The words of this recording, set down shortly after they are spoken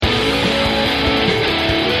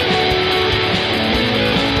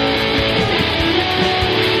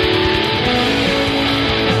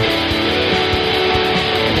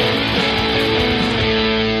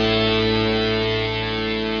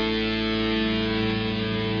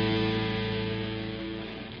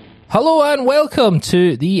Hello and welcome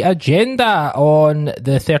to the agenda on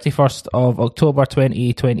the 31st of October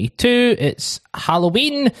 2022. It's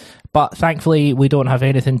Halloween, but thankfully we don't have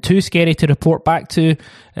anything too scary to report back to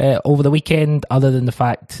over the weekend, other than the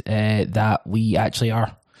fact that we actually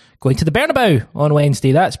are going to the Bernabeu on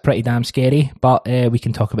Wednesday. That's pretty damn scary, but we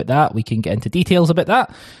can talk about that. We can get into details about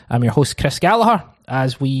that. I'm your host, Chris Gallagher.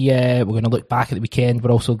 As we're going to look back at the weekend,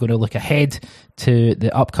 we're also going to look ahead to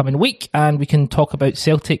the upcoming week, and we can talk about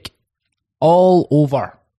Celtic all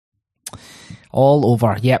over.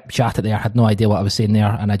 Yep, chat it there. I had no idea what I was saying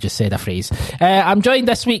there, and I just said a phrase. I'm joined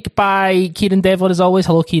this week by Kieran Devlin, as always.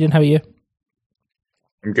 Hello, Kieran. How are you?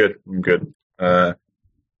 I'm good.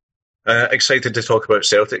 Excited to talk about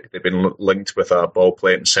Celtic. They've been linked with a ball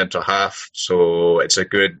playing centre half, so it's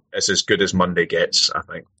as good as Monday gets, I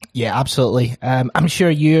think. Yeah, absolutely. I'm sure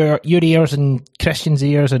your ears and Christian's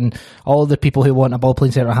ears and all the people who want a ball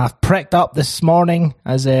playing centre half pricked up this morning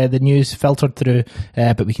as the news filtered through,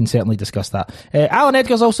 but we can certainly discuss that. Alan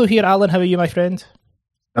Edgar's also here. Alan, how are you, my friend?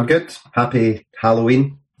 I'm good. Happy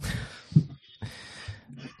Halloween.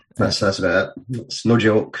 That's about it. It's no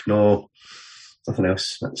joke, nothing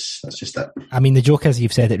else. That's just it. I mean, the joke is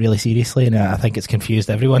you've said it really seriously, and I think it's confused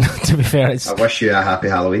everyone. To be fair, I wish you a happy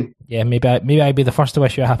Halloween. Yeah, maybe I'd be the first to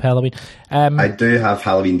wish you a happy Halloween. I do have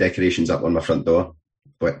Halloween decorations up on my front door,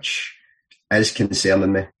 which is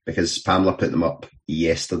concerning me because Pamela put them up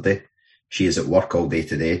yesterday. She is at work all day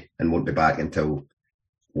today and won't be back until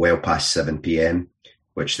well past 7 p.m,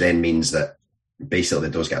 which then means that basically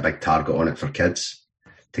the door's got a big target on it for kids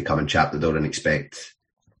to come and chap the door and expect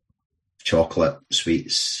chocolate,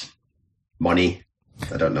 sweets, money.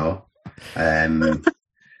 I don't know.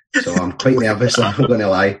 So I'm quite nervous. I'm not going to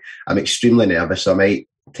lie. I'm extremely nervous. So I might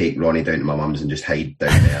take Ronnie down to my mum's and just hide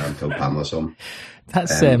down there until Pamela's home.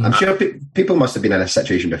 I'm sure people must have been in a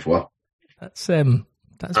situation before. That's Alan,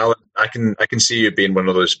 I can see you being one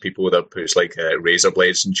of those people that puts like razor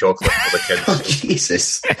blades and chocolate for the kids. Oh,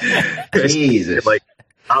 Jesus. Jesus. Like,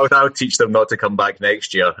 I'll teach them not to come back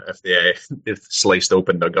next year if they've sliced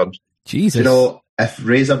open their guns. Jesus. You know, if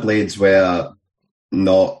razor blades were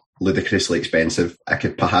not ludicrously expensive, I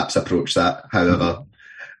could perhaps approach that. However,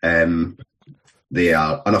 they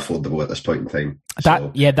are unaffordable at this point in time.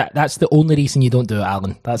 That's the only reason you don't do it,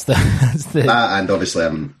 Alan. That's the and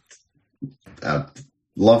obviously I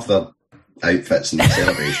love the outfits and the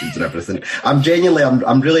celebrations and everything. I'm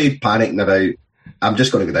really panicking about. I'm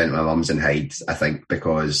just going to go down to my mum's and hide, I think,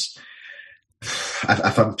 because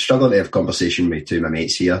if I'm struggling to have conversation with two of my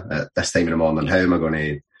mates here at this time in the morning, how am I going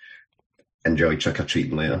to enjoy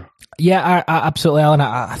trick-or-treating later? Yeah, absolutely, Alan.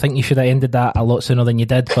 I think you should have ended that a lot sooner than you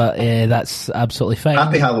did, but that's absolutely fine.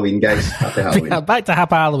 Happy Halloween, guys. Happy Halloween. Back to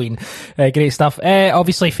Happy Halloween. Great stuff.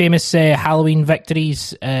 Obviously, famous Halloween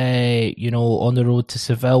victories, on the road to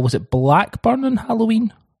Seville. Was it Blackburn on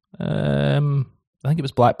Halloween? I think it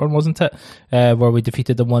was Blackburn, wasn't it? Where we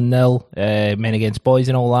defeated them 1-0, men against boys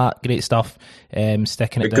and all that. Great stuff.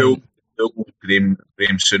 Sticking it down. Graham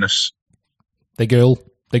Souness. The ghoul.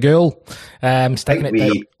 Sticking it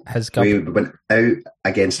down. We went out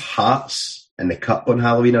against Hearts in the Cup on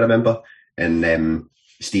Halloween, I remember. And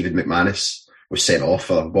Stephen McManus was sent off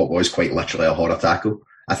for what was quite literally a horror tackle.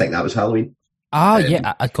 I think that was Halloween.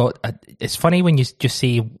 Yeah. It's funny when you just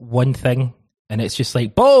say one thing, and it's just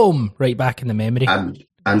like, boom, right back in the memory. And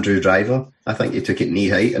Andrew Driver, I think he took it knee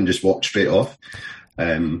height and just walked straight off.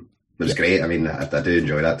 It was great. I mean, I do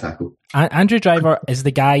enjoy that tackle. Andrew Driver is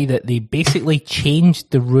the guy that they basically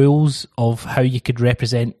changed the rules of how you could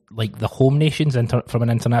represent like the home nations from an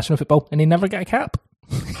international football, and he never got a cap.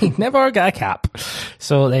 He never got a cap.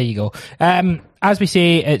 So there you go. As we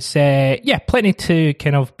say, it's plenty to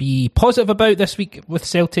kind of be positive about this week with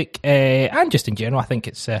Celtic, and just in general. I think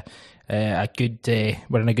it's a good.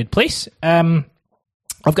 We're in a good place. I've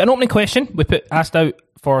got an opening question. We asked out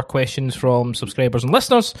for questions from subscribers and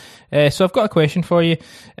listeners. So I've got a question for you.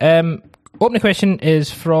 Opening question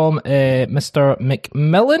is from Mr.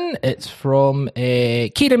 McMillan. It's from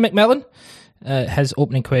Kieran McMillan. His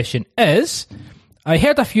opening question is: I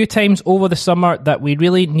heard a few times over the summer that we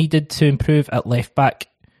really needed to improve at left back.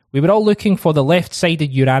 We were all looking for the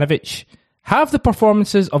left-sided Juranovic. Have the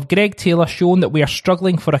performances of Greg Taylor shown that we are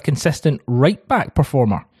struggling for a consistent right-back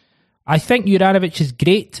performer? I think Juranovic is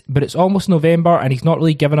great, but it's almost November and he's not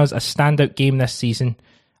really given us a standout game this season.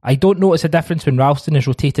 I don't notice a difference when Ralston is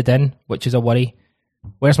rotated in, which is a worry.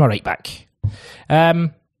 Where's my right-back?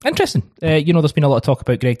 Interesting. There's been a lot of talk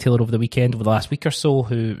about Greg Taylor over the weekend, over the last week or so,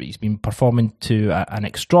 who he's been performing to an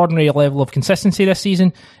extraordinary level of consistency this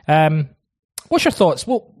season. What's your thoughts?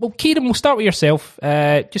 Well, Kieran, we'll start with yourself.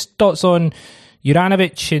 Just thoughts on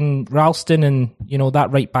Juranovic and Ralston and,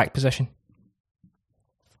 that right back position?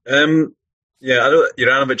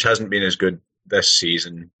 Juranovic hasn't been as good this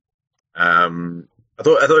season. I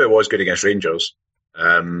thought it was good against Rangers.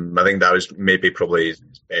 I think that was probably his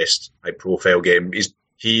best high-profile game.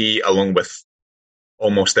 He, along with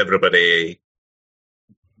almost everybody,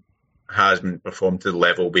 hasn't performed to the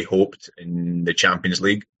level we hoped in the Champions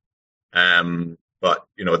League. But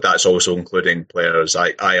that's also including players.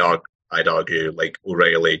 I'd argue like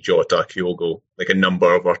O'Reilly, Jota, Kyogo, like a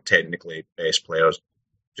number of our technically best players,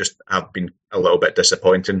 just have been a little bit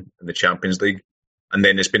disappointing in the Champions League. And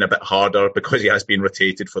then it's been a bit harder because he has been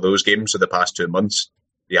rotated for those games. So the past 2 months,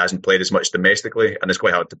 he hasn't played as much domestically, and it's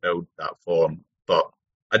quite hard to build that form. But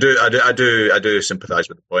I do sympathise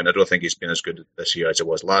with the point. I don't think he's been as good this year as it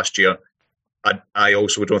was last year. I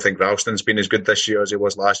also don't think Ralston's been as good this year as he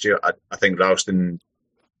was last year. I think Ralston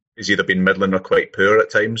has either been middling or quite poor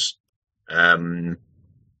at times. And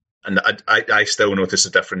I still notice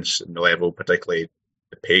a difference in the level, particularly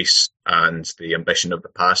the pace and the ambition of the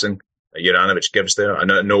passing that Juranovic gives there. I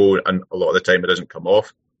know a lot of the time it doesn't come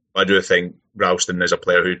off. But I do think Ralston is a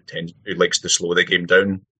player who likes to slow the game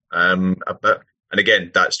down a bit. And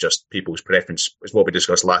again, that's just people's preference. It's what we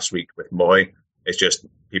discussed last week with Moy. It's just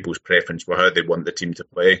people's preference for how they want the team to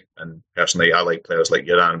play. And personally, I like players like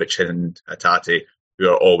Juranovic and Hatate, who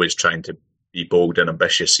are always trying to be bold and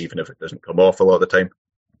ambitious, even if it doesn't come off a lot of the time.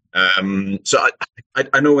 So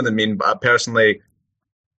I know what I mean, but personally,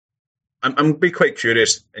 I'm be quite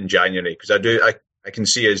curious in January, because I can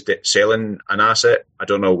see us selling an asset. I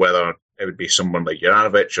don't know whether it would be someone like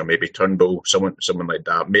Juranovic or maybe Turnbull, someone like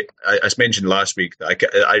that. As mentioned last week,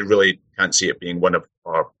 I really can't see it being one of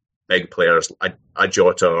our big players, a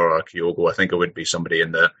Jota or a Kyogo. I think it would be somebody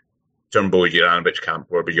in the Turnbull, Juranovic camp,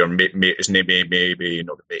 where your mate is maybe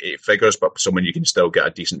not 8 figures, but someone you can still get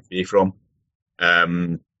a decent fee from.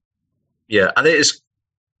 And it is.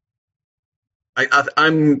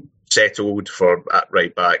 I'm settled for at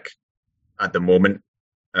right back at the moment.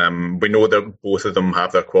 We know that both of them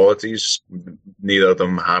have their qualities. Neither of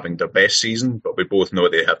them having their best season, but we both know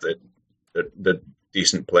they have the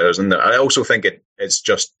decent players in there. I also think it's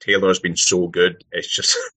just Taylor's been so good. It's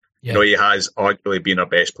just he has arguably been our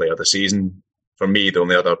best player of the season. For me, the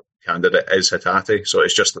only other candidate is Hatate. So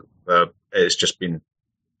it's just been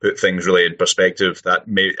put things really in perspective. That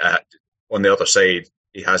on the other side,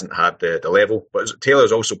 he hasn't had the level. But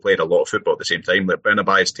Taylor's also played a lot of football at the same time. Like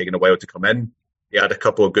Bernabei has taken a while to come in. He had a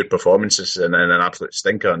couple of good performances and then an absolute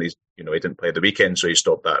stinker, and he didn't play the weekend, so he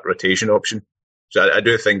stopped that rotation option. So I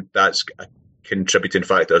do think that's a contributing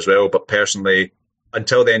factor as well. But personally,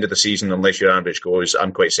 until the end of the season, unless Juranovic goes,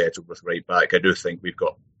 I'm quite settled with right back. I do think we've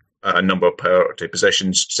got a number of priority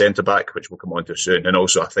positions, centre back, which we'll come on to soon. And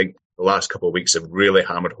also, I think the last couple of weeks have really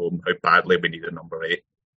hammered home how badly we need a number 8.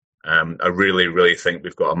 I really, really think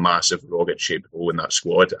we've got a massive rocket-shaped hole in that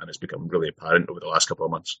squad, and it's become really apparent over the last couple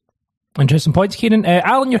of months. Interesting points, Kieran.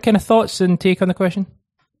 Alan, your kind of thoughts and take on the question?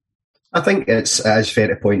 I think it's fair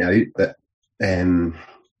to point out that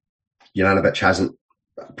Juranovic hasn't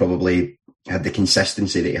probably had the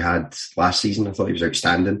consistency that he had last season. I thought he was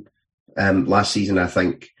outstanding last season. I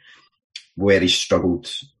think where he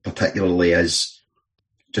struggled particularly is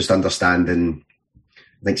just understanding,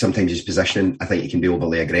 I think sometimes his positioning, I think he can be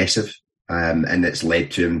overly aggressive, and it's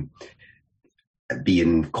led to him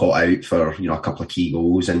being caught out for a couple of key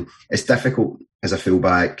goals. And it's difficult as a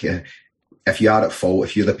fullback. If you are at fault,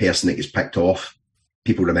 if you're the person that gets picked off,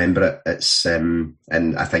 people remember it. It's and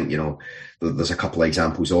I think there's a couple of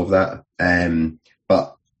examples of that.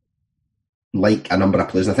 But like a number of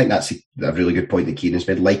players, and I think that's a really good point that Kieran's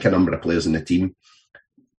made. Like a number of players in the team,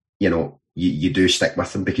 you do stick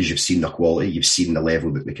with them because you've seen the quality, you've seen the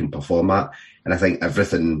level that they can perform at. And I think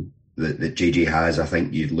everything that JJ has, I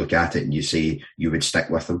think you look at it and you say you would stick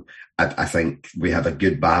with them. I think we have a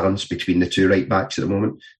good balance between the two right backs at the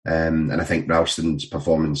moment. And I think Ralston's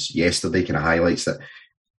performance yesterday kind of highlights that,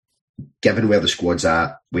 given where the squad's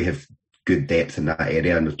at, we have good depth in that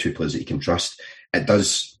area and the two players that you can trust. It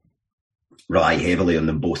does rely heavily on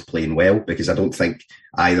them both playing well, because I don't think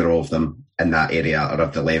either of them in that area are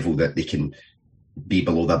of the level that they can be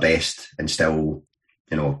below their best and still,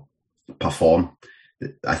 perform.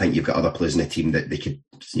 I think you've got other players in the team that they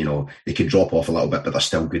could drop off a little bit, but they're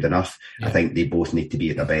still good enough. Yeah. I think they both need to be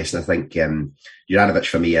at their best. And I think Juranovic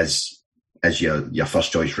for me is your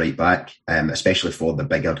first choice right back, especially for the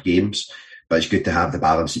bigger games. But it's good to have the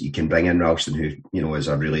balance that you can bring in Ralston, who is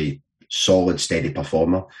a really solid, steady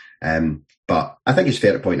performer. But I think it's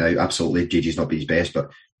fair to point out, absolutely, JJ's not been his best, but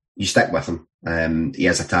you stick with him. He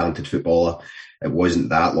is a talented footballer. It wasn't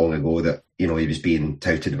that long ago that he was being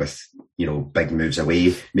touted with big moves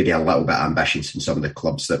away, maybe a little bit of ambition from some of the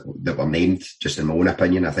clubs that were named, just in my own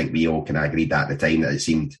opinion. I think we all kind of agreed that at the time that it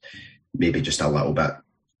seemed maybe just a little bit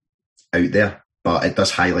out there. But it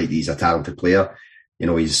does highlight that he's a talented player.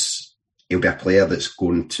 He'll be a player that's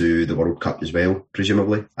going to the World Cup as well,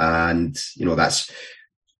 presumably. And, that's,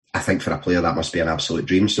 I think for a player, that must be an absolute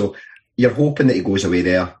dream. So you're hoping that he goes away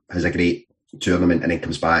there, has a great tournament, and then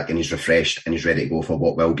comes back and he's refreshed and he's ready to go for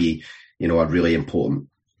what will be, a really important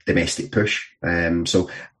domestic push. So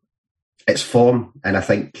it's form, and I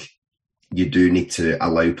think you do need to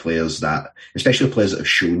allow players that, especially players that have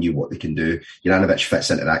shown you what they can do. Juranovic fits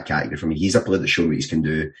into that category for me. He's a player that's shown what he can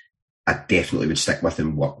do. I definitely would stick with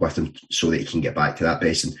him, work with him so that he can get back to that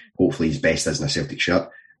best, and hopefully his best is in a Celtic shirt.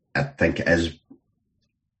 I think it is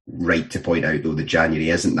right to point out, though, that January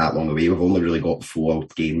isn't that long away. We've only really got 4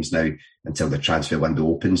 games now until the transfer window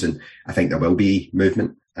opens, and I think there will be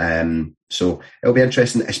movement. So it'll be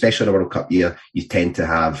interesting, especially in a World Cup year. You tend to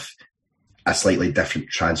have a slightly different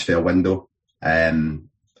transfer window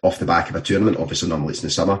off the back of a tournament. Obviously, normally it's in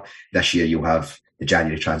the summer. This year you'll have the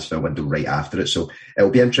January transfer window right after it. So it'll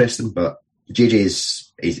be interesting, but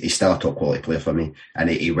JJ he's still a top quality player for me, and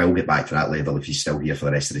he will get back to that level if he's still here for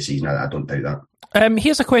the rest of the season. I don't doubt that.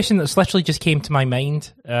 Here's a question that's literally just came to my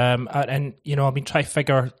mind, and I've been trying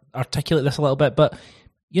to articulate this a little bit, but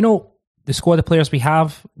the squad of players we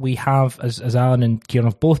have, as Alan and Kieran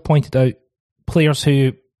have both pointed out, players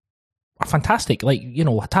who are fantastic. Like,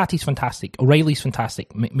 Hatati's fantastic, O'Reilly's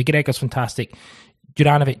fantastic, McGregor's fantastic,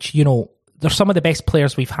 Juranovic. They're some of the best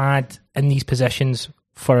players we've had in these positions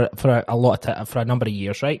for a number of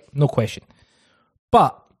years, right? No question.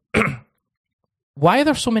 But why are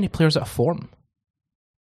there so many players out of form?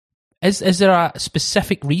 Is there a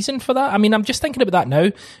specific reason for that? I mean, I'm just thinking about that now.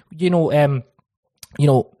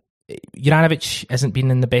 Juranovic hasn't been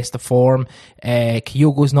in the best of form.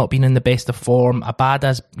 Kyogo's not been in the best of form.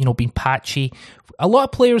 Abada's, been patchy. A lot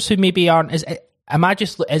of players who maybe aren't. Is it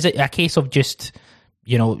a case of just,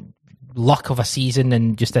 luck of a season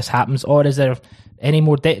and just this happens, or is there any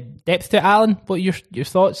more depth to it, Alan? What are your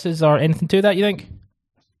thoughts? Is there anything to that, you think?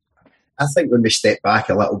 I think when we step back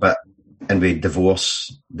a little bit and we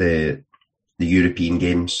divorce the European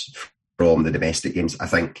games from the domestic games, I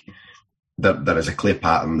think there is a clear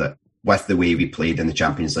pattern that with the way we played in the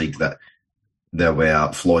Champions League, that there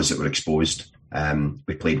were flaws that were exposed.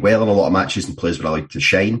 We played well in a lot of matches and players were allowed to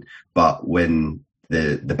shine, but when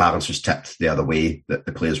the balance was tipped the other way, that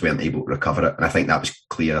the players weren't able to recover it. And I think that was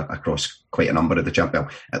clear across quite a number of the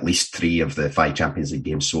at least 3 of the 5 Champions League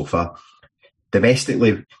games so far.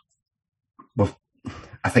 Domestically,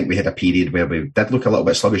 I think we had a period where we did look a little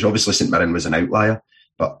bit sluggish. Obviously, St Mirren was an outlier,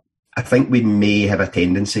 but I think we may have a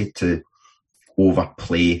tendency to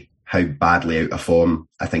overplay how badly out of form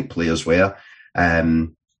I think players were. Now,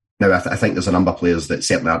 I think there's a number of players that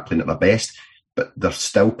certainly aren't playing at their best, but they're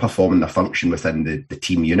still performing their function within the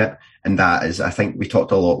team unit. And that is, I think we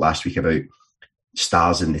talked a lot last week about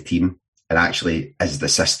stars in the team, and actually is the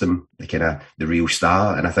system the real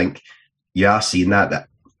star. And I think you are seeing that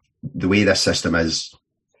the way this system is,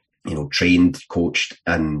 trained, coached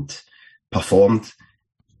and performed,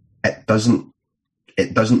 it doesn't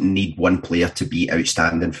need one player to be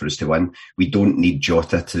outstanding for us to win. We don't need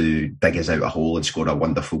Jota to dig us out a hole and score a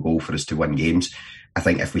wonderful goal for us to win games. I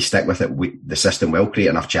think if we stick with it, the system will create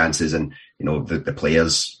enough chances, and the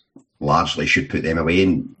players largely should put them away,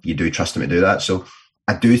 and you do trust them to do that. So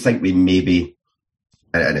I do think we maybe,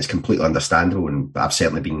 and it's completely understandable, and I've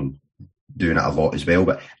certainly been doing it a lot as well,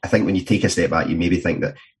 but I think when you take a step back, you maybe think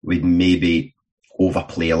that we'd maybe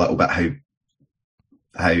overplay a little bit how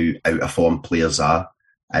out of form players are,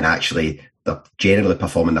 and actually they're generally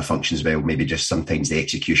performing their functions well. Maybe just sometimes the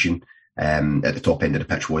execution at the top end of the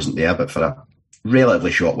pitch wasn't there, but for a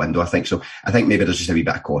relatively short window, I think so. I think maybe there's just a wee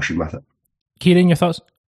bit of caution with it. Kieran, your thoughts?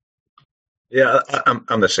 Yeah,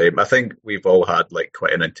 I'm the same. I think we've all had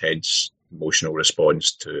quite an intense emotional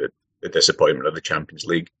response to the disappointment of the Champions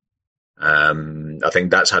League. I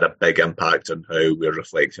think that's had a big impact on how we're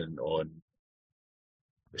reflecting on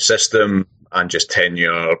the system and just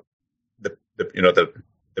tenure, the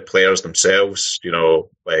players themselves.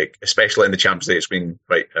 Especially in the Champions League, it's been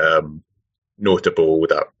quite notable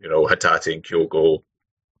that Hatate and Kyogo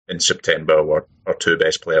in September were our 2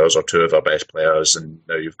 best players, or 2 of our best players, and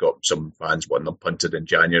now you've got some fans wanting them punted in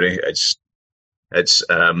January. It's just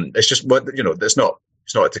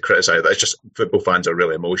it's not to criticise. It's just football fans are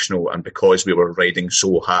really emotional, and because we were riding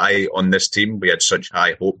so high on this team, we had such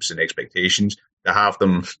high hopes and expectations. To have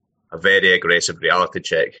them a very aggressive reality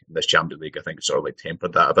check in this Champions League, I think sort of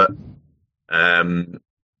tempered that a bit.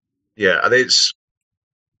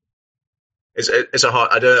 It's a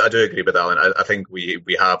hard. I do agree with Alan. I think we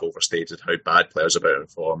have overstated how bad players are out in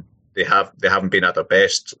form. They haven't been at their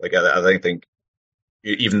best. Like I think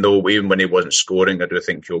even when he wasn't scoring, I do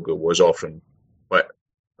think Kyogo was offering quite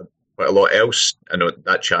a lot else. I know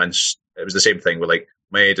that chance. It was the same thing with like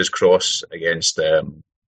Maeda's cross against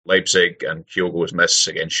Leipzig and Kyogo's miss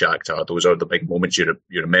against Shakhtar. Those are the big moments you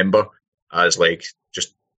remember as like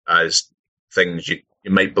just as things you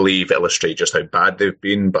might believe illustrate just how bad they've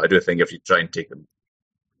been. But I do think if you try and take them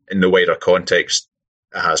in the wider context,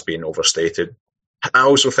 it has been overstated. I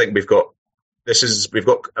also think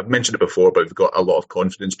I've mentioned it before, but we've got a lot of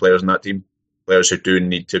confidence players in that team. Players who do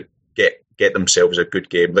need to get themselves a good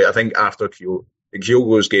game. Like I think after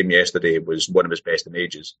Kyogo's game yesterday was one of his best in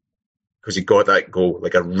ages, because he got that goal,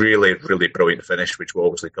 like a really, really brilliant finish, which we'll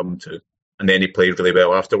obviously come to. And then he played really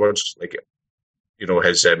well afterwards. Like, you know,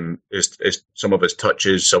 his some of his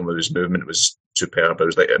touches, some of his movement was superb. It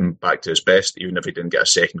was like him back to his best, even if he didn't get a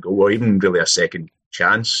second goal or even really a second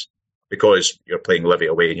chance, because you're playing Livy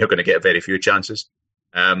away and you're going to get very few chances.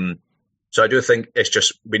 So I do think it's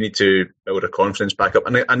just we need to build our confidence back up.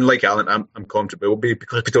 And like Alan, I'm confident it will be,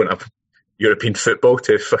 because we don't have European football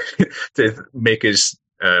to make us,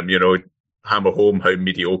 hammer home how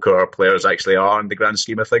mediocre our players actually are in the grand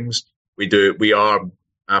scheme of things. We are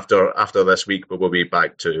after this week, but we'll be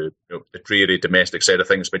back to the dreary domestic side of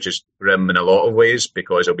things, which is grim in a lot of ways,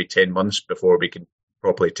 because it'll be 10 months before we can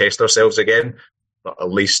properly test ourselves again. But at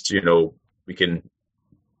least, we can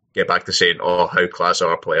get back to saying, oh, how class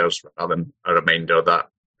are our players, rather than a reminder that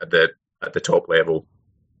at the top level,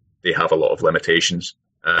 they have a lot of limitations.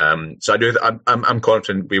 So I'm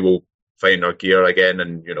confident we will find our gear again.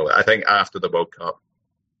 And, I think after the World Cup,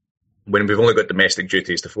 when we've only got domestic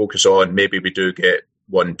duties to focus on, maybe we do get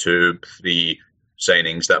 1, 2, 3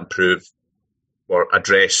 signings that improve or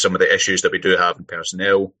address some of the issues that we do have in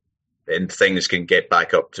personnel, then things can get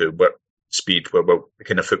back up to speed where we're the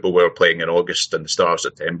kind of football we're playing in August and the start of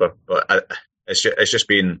September. But it's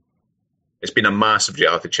been a massive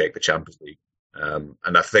reality check, the Champions League.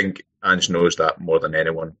 And I think Ange knows that more than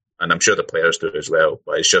anyone, and I'm sure the players do as well.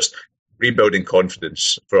 But it's just rebuilding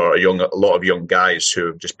confidence for a lot of young guys who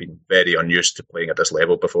have just been very unused to playing at this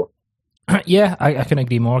level before. Yeah, I can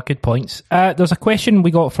agree more. Good points. There's a question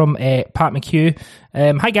we got from Pat McHugh.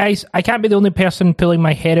 Hi guys, I can't be the only person pulling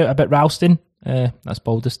my hair out about Ralston. That's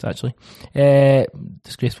boldest, actually.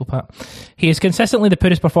 Disgraceful, Pat. He is consistently the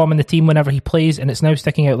poorest performer in the team whenever he plays, and it's now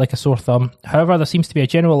sticking out like a sore thumb. However, there seems to be a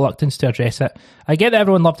general reluctance to address it. I get that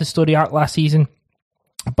everyone loved his story arc last season,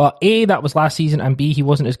 but A, that was last season, and B, he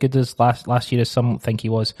wasn't as good as last year as some think he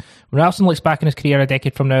was. When Ralston looks back on his career a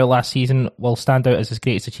decade from now, last season will stand out as his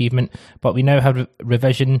greatest achievement, but we now have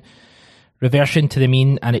reversion to the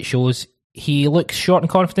mean, and it shows. He looks short in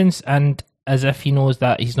confidence, and as if he knows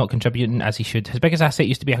that he's not contributing as he should. His biggest asset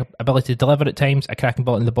used to be ability to deliver at times, a cracking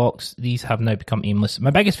ball in the box. These have now become aimless. My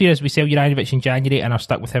biggest fear is we sell Juranovic in January and are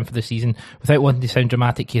stuck with him for the season. Without wanting to sound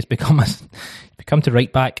dramatic, he has become to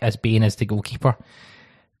right back as Bain is the goalkeeper.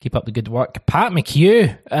 Keep up the good work. Pat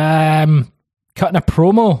McHugh, cutting a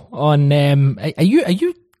promo on... Are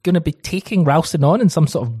you going to be taking Ralston on in some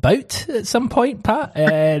sort of bout at some point, Pat?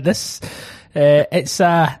 It's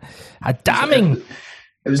a damning...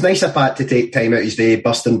 It was nice of Pat to take time out his day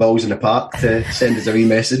busting balls in the park to send us a wee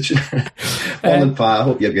message. Morning, Pat. I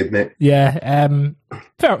hope you're good, mate. Yeah,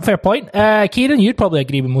 fair point. Kieran, you'd probably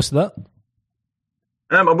agree with most of that.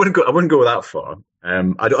 I wouldn't go that far.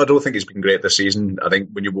 I don't think he's been great this season. I think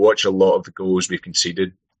when you watch a lot of the goals we've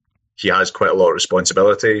conceded, he has quite a lot of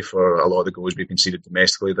responsibility for a lot of the goals we've conceded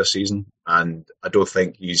domestically this season, and I don't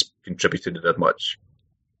think he's contributed as much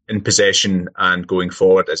in possession and going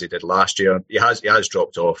forward as he did last year. He has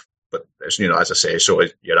dropped off, but it's, as I say, so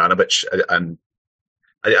is Juranovic, and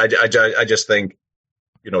I just think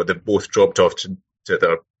they've both dropped off to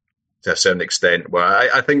a certain extent. Where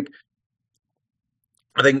I think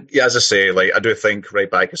yeah, as I say, like I do think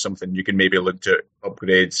right back is something you can maybe look to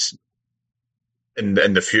upgrades in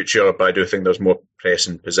the future, but I do think there's more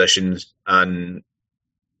pressing positions, and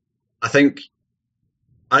I think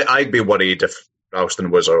I'd be worried if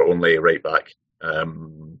Ralston was our only right back,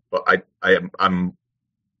 but I'm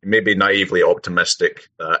maybe naively optimistic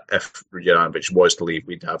that if Juranovic was to leave,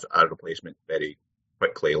 we'd have a replacement very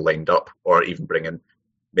quickly lined up, or even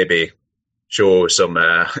show some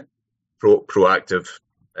proactive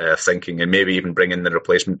thinking, and maybe even bring in the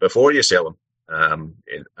replacement before you sell him,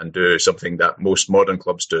 and do something that most modern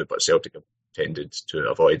clubs do, but Celtic have tended to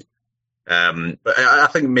avoid. But I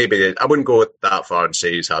think maybe I wouldn't go that far and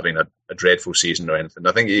say he's having a dreadful season or anything.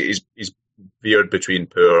 I think he's veered between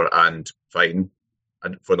poor and fine,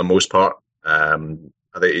 and for the most part, I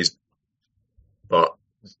think but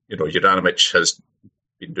Juranovic has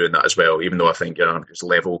been doing that as well. Even though I think Juranovic's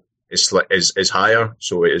level is higher,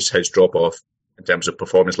 so his drop off in terms of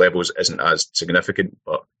performance levels isn't as significant.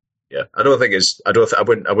 But yeah, I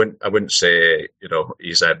wouldn't say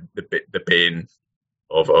he's the bane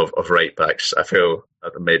of right backs. I feel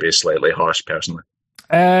that maybe slightly harsh personally.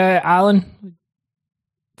 Alan,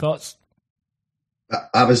 thoughts?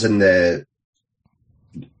 I was in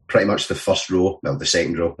pretty much the first row, well, the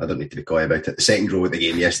second row. I don't need to be coy about it. The second row of the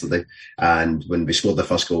game yesterday, and when we scored the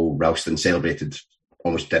first goal, Ralston celebrated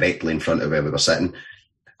almost directly in front of where we were sitting.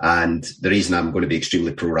 And the reason I'm going to be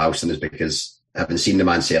extremely pro Ralston is because, having seen the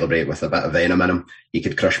man celebrate with a bit of venom in him, he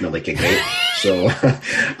could crush me like a grape. So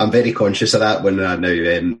I'm very conscious of that when I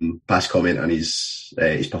now pass comment on his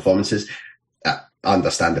performances. I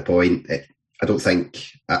understand the point. I don't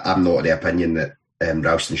think I'm not of the opinion that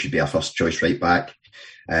Ralston should be our first choice right back.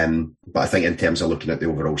 But I think in terms of looking at the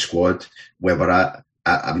overall squad, where we're at,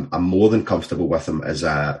 I'm more than comfortable with him as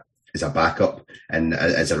a backup and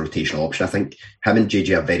as a rotational option. I think him and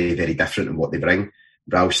JJ are very, very different in what they bring.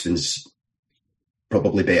 Ralston's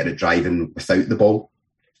probably better at driving without the ball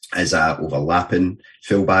as a overlapping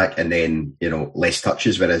fullback, and then less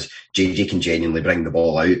touches, whereas JJ can genuinely bring the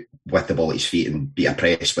ball out with the ball at his feet and beat a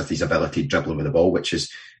press with his ability to dribble with the ball, which is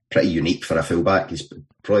pretty unique for a fullback. He's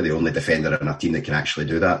probably the only defender in our team that can actually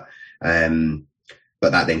do that.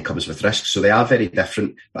 But that then comes with risks. So they are very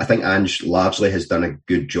different. But I think Ange largely has done a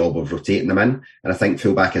good job of rotating them in. And I think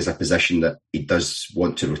fullback is a position that he does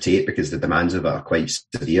want to rotate because the demands of it are quite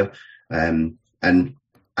severe. And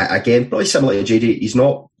again, probably similar to JJ,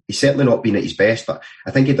 he's certainly not been at his best, but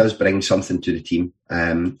I think he does bring something to the team.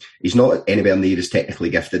 He's not anywhere near as technically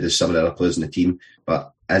gifted as some of the other players in the team,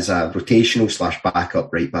 but as a rotational /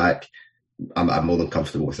 backup right back, I'm more than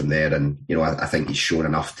comfortable with him there. And, I think he's shown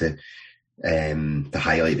enough to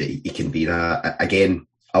highlight that he can be that. Again,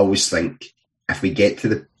 I always think if we get to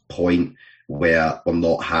the point where we're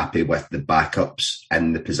not happy with the backups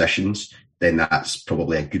in the positions, then that's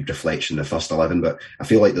probably a good reflection of the first 11. But I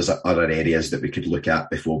feel like there's other areas that we could look at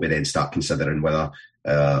before we then start considering whether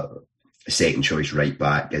a second choice right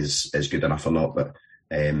back is good enough or not. But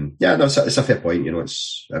it's a fair point.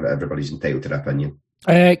 Everybody's entitled to their opinion.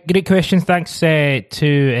 Great questions. Thanks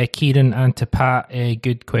to Kieran and to Pat.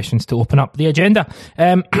 Good questions to open up the agenda.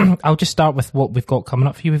 I'll just start with what we've got coming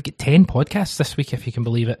up for you. We've got 10 podcasts this week, if you can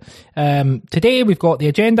believe it. Today we've got the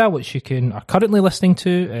agenda, which you are currently listening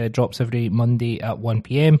to. Drops every Monday at 1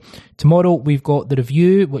 p.m. Tomorrow we've got the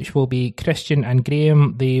review, which will be Christian and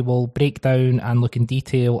Graham. They will break down and look in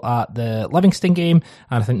detail at the Livingston game,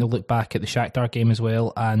 and I think they'll look back at the Shakhtar game as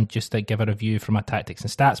well, and just give a review from a tactics and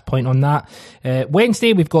stats point on that.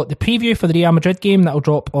 Wednesday, we've got the preview for the Real Madrid game that will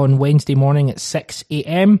drop on Wednesday morning at 6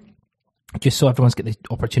 a.m. just so everyone's got the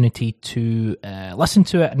opportunity to listen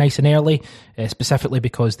to it nice and early, specifically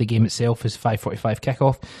because the game itself is 5:45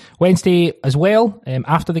 kickoff. Wednesday as well,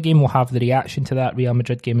 after the game, we'll have the reaction to that Real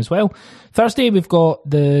Madrid game as well. Thursday, we've got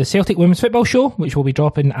the Celtic Women's Football Show, which will be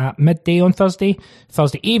dropping at midday on Thursday.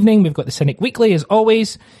 Thursday evening, we've got the Cynic Weekly, as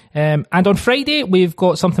always. And on Friday, we've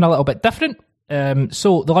got something a little bit different.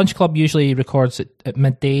 So the Lunch Club usually records at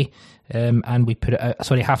midday, and we put it out,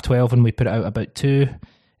 12:30, and we put it out about 2.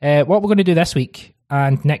 What we're going to do this week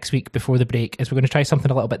and next week before the break is we're going to try something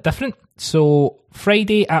a little bit different. So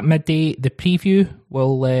Friday at midday, the preview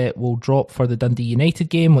will drop for the Dundee United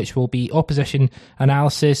game, which will be opposition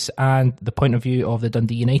analysis and the point of view of the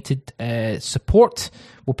Dundee United support.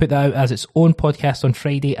 We'll put that out as its own podcast on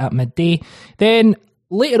Friday at midday. Then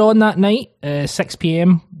later on that night, 6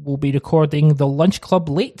 p.m, we'll be recording the Lunch Club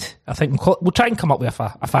Late. I think we'll try and come up with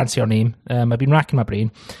a fancier name. I've been racking my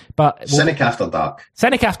brain. But Cynic After Dark.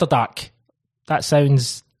 Cynic After Dark. That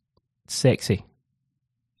sounds sexy.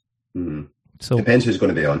 So depends who's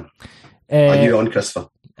going to be on. Are you on, Christopher?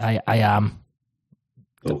 I am.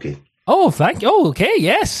 Okay. Oh, thank you. Oh, okay.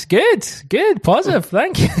 Yes. Good. Positive.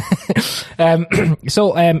 Thank you.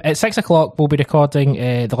 So at 6 o'clock, we'll be recording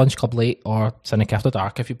the Lunch Club Late, or Cynic After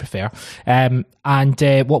Dark, if you prefer. And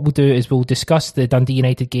what we'll do is we'll discuss the Dundee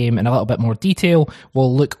United game in a little bit more detail.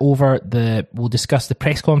 We'll discuss the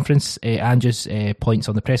press conference, Ange's points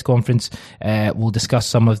on the press conference. We'll discuss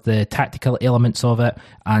some of the tactical elements of it.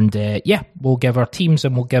 And we'll give our teams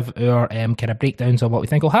and we'll give our kind of breakdowns on what we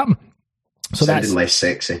think will happen. So sounding less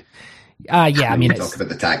sexy. Yeah, I mean, talk about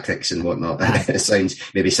the tactics and whatnot. It sounds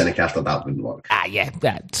maybe Cinecaster, that wouldn't work.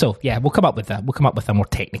 So we'll come up with that. We'll come up with a more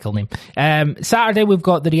technical name. Saturday we've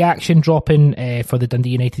got the reaction dropping for the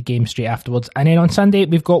Dundee United game straight afterwards, and then on Sunday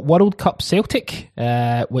we've got World Cup Celtic,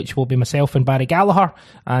 which will be myself and Barry Gallagher,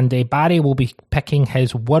 and Barry will be picking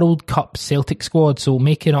his World Cup Celtic squad, so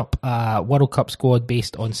making up a World Cup squad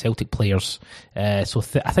based on Celtic players. I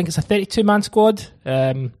think it's a 32-man squad.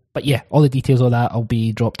 But yeah, all the details of that will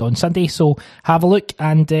be dropped on Sunday, so have a look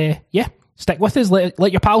and stick with us.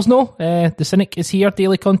 Let your pals know. The Cynic is here,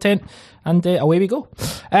 daily content, and away we go.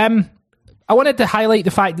 I wanted to highlight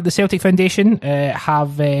the fact that the Celtic Foundation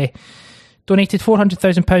have donated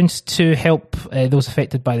 £400,000 to help those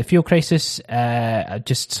affected by the fuel crisis.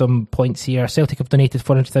 Just some points here. Celtic have donated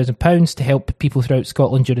 £400,000 to help people throughout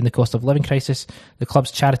Scotland during the cost of living crisis. The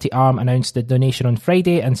club's charity arm announced the donation on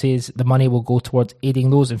Friday and says the money will go towards aiding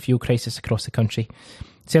those in fuel crisis across the country.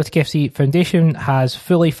 Celtic FC Foundation has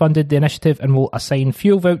fully funded the initiative and will assign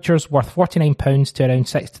fuel vouchers worth £49 to around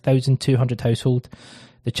 6,200 households.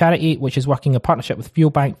 The charity, which is working in partnership with Fuel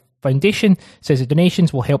Bank Foundation, says the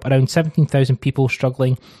donations will help around 17,000 people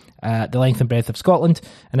struggling the length and breadth of Scotland.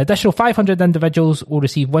 An additional 500 individuals will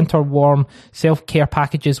receive winter warm self-care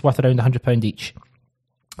packages worth around £100 each.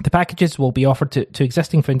 The packages will be offered to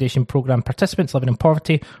existing foundation programme participants living in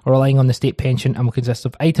poverty or relying on the state pension, and will consist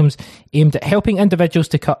of items aimed at helping individuals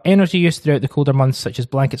to cut energy use throughout the colder months, such as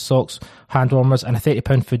blankets, socks, hand warmers, and a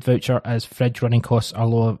 £30 food voucher, as fridge running costs are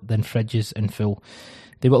lower than fridges in full.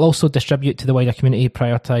 They will also distribute to the wider community,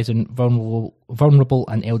 prioritising vulnerable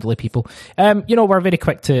and elderly people. We're very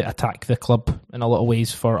quick to attack the club in a lot of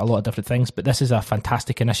ways for a lot of different things, but this is a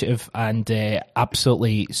fantastic initiative and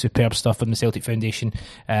absolutely superb stuff from the Celtic Foundation.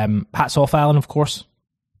 Hats off, Alan, of course.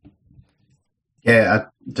 Yeah,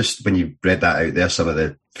 just when you read that out there, some of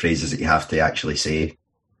the phrases that you have to actually say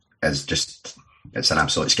is just, it's an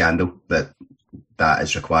absolute scandal that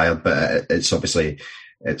is required, but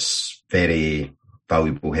it's very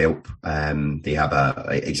valuable help. They have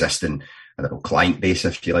a existing client base,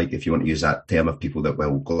 if you like, if you want to use that term, of people that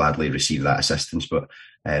will gladly receive that assistance. But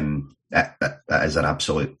that is an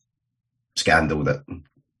absolute scandal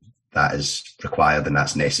that is required and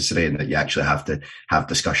that's necessary, and that you actually have to have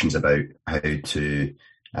discussions about how to.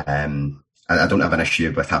 I don't have an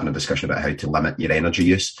issue with having a discussion about how to limit your energy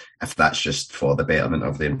use if that's just for the betterment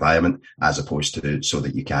of the environment, as opposed to so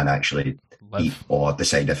that you can actually eat or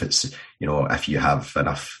decide if it's, if you have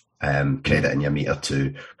enough credit in your meter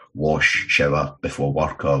to wash, shower before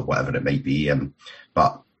work or whatever it might be.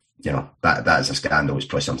 But that is a scandal. It's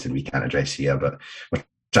probably something we can't address here, but we're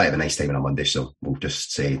trying to have a nice time on a Monday, so we'll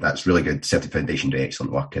just say that's really good. Celtic Foundation do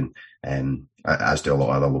excellent work, and as do a lot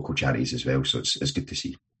of other local charities as well, so it's good to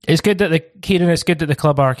see. It's good that the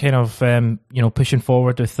club are kind of pushing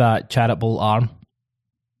forward with that charitable arm.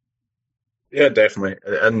 Yeah, definitely,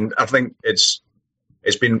 and I think it's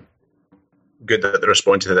been good that they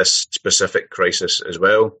respond to this specific crisis as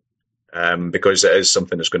well, because it is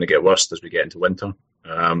something that's going to get worse as we get into winter.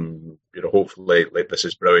 Hopefully, this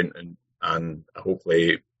is brilliant, and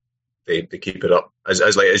hopefully they keep it up as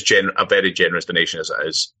a very generous donation as it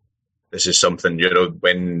is. This is something,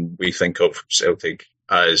 when we think of Celtic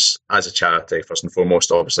as a charity, first and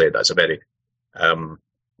foremost, obviously that's a very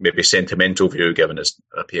maybe sentimental view given as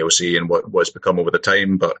a PLC and what's become over the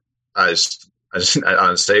time. But as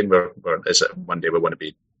I'm saying, one day we want to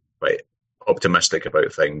be quite optimistic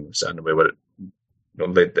about things, and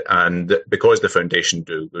and because the foundation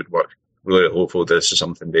do good work, really hopeful this is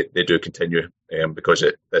something they do continue, because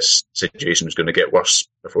this situation is going to get worse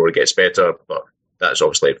before it gets better. But that's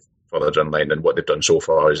obviously further down the line, and what they've done so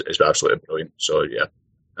far is absolutely brilliant. So yeah,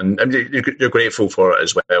 and you're grateful for it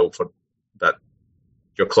as well, for that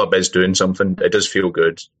your club is doing something. It does feel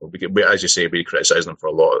good. As you say, we criticise them for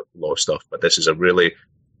a lot of stuff, but this is a really,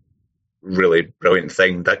 really brilliant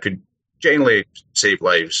thing that could genuinely save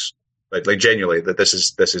lives. Like genuinely, that this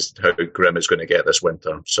is how grim it's going to get this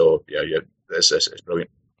winter. So yeah, this is brilliant.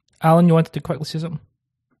 Alan, you wanted to quickly say something?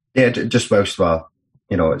 Yeah, just whilst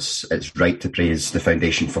it's right to praise the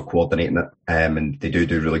foundation for coordinating it, and they do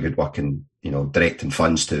really good work in directing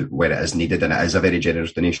funds to where it is needed, and it is a very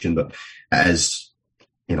generous donation. But it is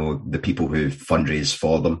the people who fundraise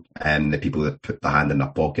for them, and the people that put their hand in their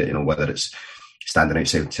pocket. Whether it's standing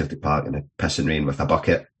outside Celtic Park in the pissing rain with a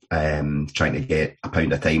bucket, trying to get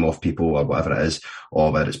 £1 a time off people or whatever it is,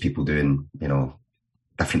 or whether it's people doing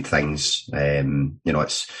different things.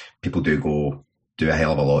 It's people do go do a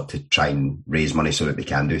hell of a lot to try and raise money so that they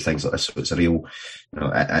can do things like this. So it's a real,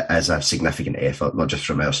 as a significant effort, not just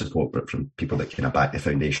from our support, but from people that kind of back the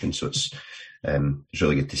foundation. So it's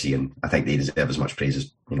really good to see, and I think they deserve as much praise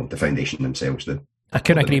as the foundation themselves do. I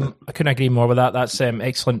couldn't agree more with that. That's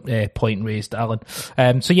excellent point raised, Alan.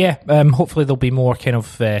 Hopefully there'll be more kind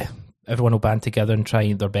of everyone will band together and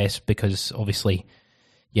try their best, because obviously,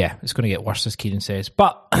 it's going to get worse, as Kieran says.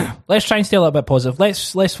 But let's try and stay a little bit positive.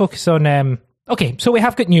 Let's focus on. Okay, so we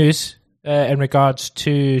have got news in regards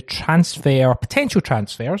to potential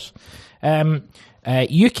transfers.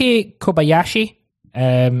 Yuki Kobayashi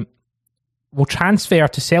will transfer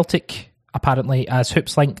to Celtic, apparently, as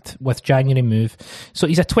hoops linked with January move. So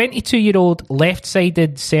he's a 22-year-old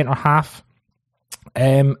left-sided centre-half.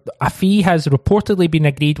 A fee has reportedly been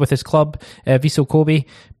agreed with his club, Vissel Kobe,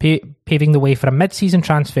 paving the way for a mid-season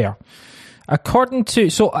transfer.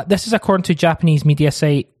 This is according to Japanese media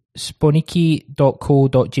site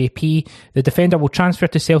Sponiki.co.jp. The defender will transfer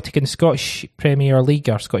to Celtic in the Scottish Premier League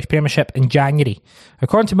or Scottish Premiership in January.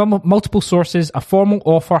 According to multiple sources, a formal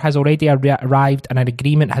offer has already arrived and an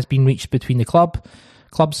agreement has been reached between the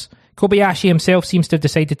clubs. Kobayashi himself seems to have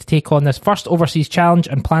decided to take on this first overseas challenge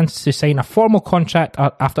and plans to sign a formal contract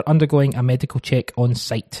after undergoing a medical check on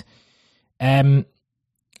site.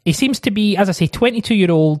 He seems to be, as I say,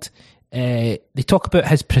 22-year-old. They talk about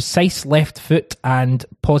his precise left foot and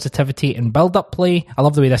positivity in build-up play. I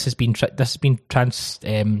love the way this has been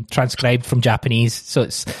transcribed from Japanese. So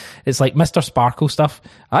it's like Mr. Sparkle stuff.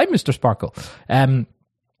 I'm Mr. Sparkle.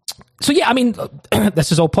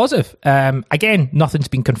 This is all positive. Again, nothing's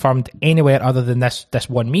been confirmed anywhere other than this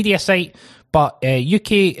one media site. But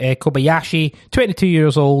Yuki Kobayashi, 22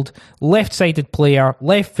 years old, left-sided player,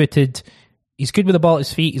 left-footed. He's good with the ball at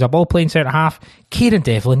his feet. He's a ball-playing centre-half. Kieran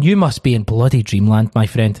Devlin, you must be in bloody dreamland, my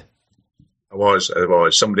friend. I was.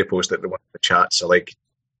 Somebody posted one of the chats. I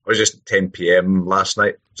was just 10 p.m. last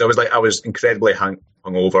night. So I was incredibly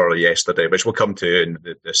hungover yesterday, which we'll come to in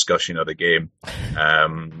the discussion of the game.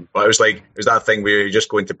 But it was that thing where you're just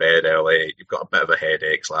going to bed early. You've got a bit of a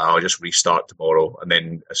headache. It's like, I'll just restart tomorrow. And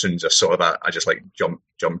then as soon as I saw that, I just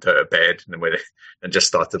jumped out of bed and just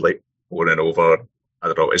started poring over, I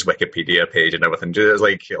don't know, his Wikipedia page and everything. Just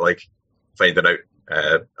like finding out,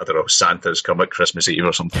 Santa's come at Christmas Eve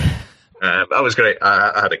or something. That was great.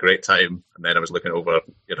 I had a great time. And then I was looking over,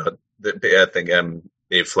 I think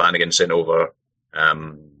Dave Flanagan sent over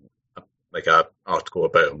an article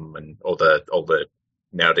about him and all the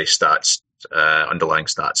nerdy stats, underlying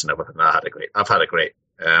stats and everything. I've had a great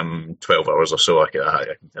 12 hours or so, I can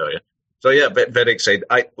tell you. So yeah, very excited.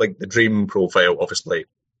 I like the dream profile, obviously.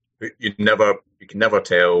 You can never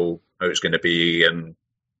tell how it's going to be in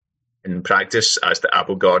practice, as the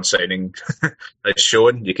Abildgaard signing has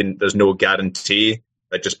shown. There's no guarantee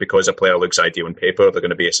that just because a player looks ideal on paper, they're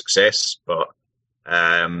going to be a success. But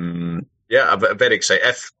I'm very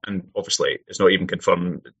excited. And obviously, it's not even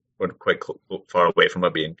confirmed. We're quite far away from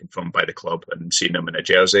it being confirmed by the club and seeing him in a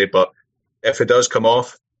jersey. But if it does come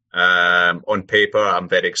off on paper, I'm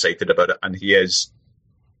very excited about it. And he is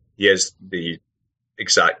the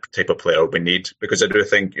exact type of player we need, because I do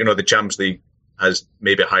think the Champions League has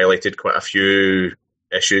maybe highlighted quite a few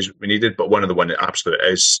issues we needed, but one of the ones that absolutely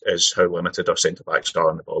is how limited our centre backs are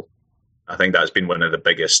on the ball. I think that's been one of the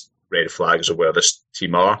biggest red flags of where this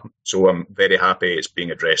team are. So I'm very happy it's being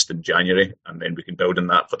addressed in January, and then we can build on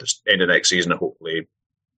that for the end of next season and hopefully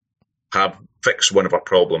fix one of our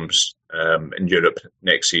problems in Europe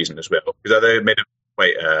next season as well. Because I made it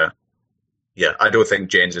quite. I don't think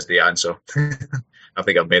Jens is the answer. I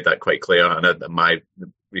think I've made that quite clear, and my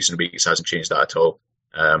recent weeks hasn't changed that at all.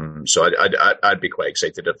 So I'd be quite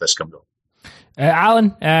excited if this comes on.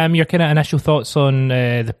 Alan, your kind of initial thoughts on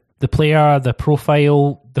the player, the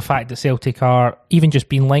profile, the fact that Celtic are even just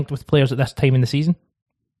being linked with players at this time in the season?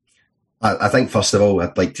 I think, first of all,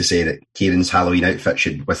 I'd like to say that Kieran's Halloween outfit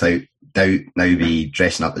should, without doubt, now be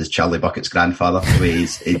dressing up as Charlie Bucket's grandfather, the way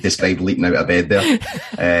he described leaping out of bed there.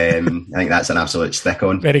 I think that's an absolute stick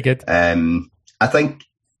on. Very good. I think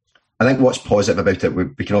what's positive about it,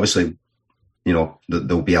 we can obviously,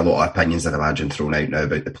 there'll be a lot of opinions, I'd imagine, thrown out now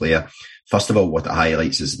about the player. First of all, what it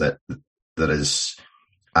highlights is that there's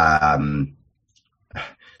a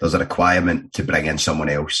requirement to bring in someone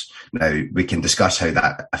else. Now, we can discuss how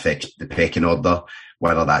that affects the pecking order,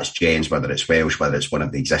 whether that's Jens, whether it's Welsh, whether it's one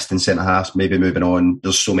of the existing centre-halves, maybe moving on.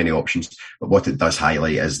 There's so many options. But what it does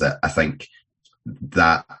highlight is that I think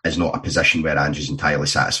that is not a position where Andrew's entirely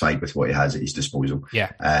satisfied with what he has at his disposal.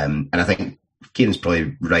 Yeah. And I think Kieran's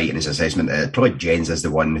probably right in his assessment that probably Jens is the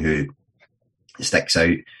one who sticks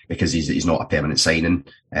out because he's not a permanent signing.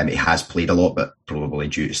 He has played a lot, but probably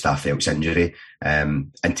due to Starfelt's injury.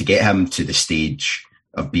 And to get him to the stage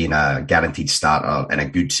of being a guaranteed starter in a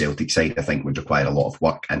good Celtic side, I think would require a lot of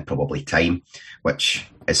work and probably time, which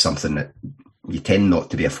is something that you tend not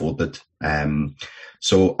to be afforded.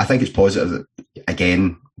 So I think it's positive that,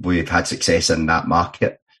 again, we've had success in that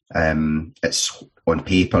market. It's on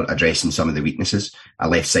paper addressing some of the weaknesses. A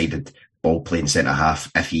left-sided ball-playing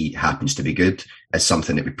centre-half, if he happens to be good, is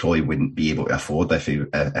something that we probably wouldn't be able to afford if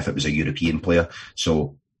it was a European player.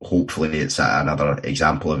 So hopefully it's another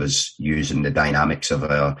example of us using the dynamics of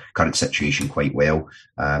our current situation quite well.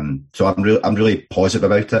 So I'm really positive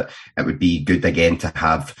about it. It would be good again to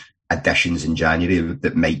have additions in January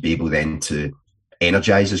that might be able then to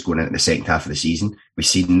energise us going into the second half of the season. We've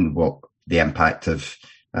seen what the impact of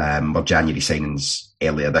our January signings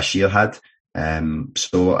earlier this year had.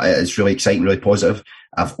 So it's really exciting, really positive.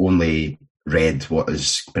 I've only read what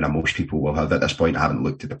is most people will have at this point. I haven't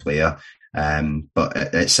looked at the player, but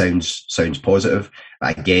it sounds positive.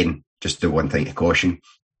 Again, just the one thing to caution: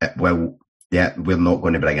 we're not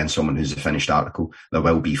going to bring in someone who's a finished article. There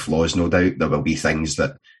will be flaws, no doubt. There will be things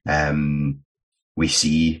that we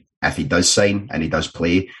see if he does sign and he does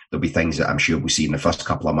play. There'll be things that I'm sure we'll see in the first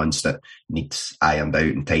couple of months that needs ironed out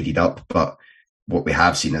and tidied up. But what we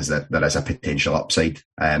have seen is that there is a potential upside,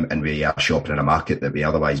 and we are shopping in a market that we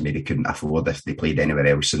otherwise maybe couldn't afford if they played anywhere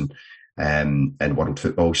else in world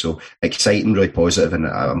football. So exciting, really positive, and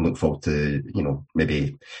I'm looking forward to,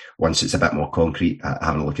 maybe once it's a bit more concrete,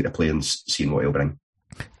 having a look at the player and seeing what he'll bring.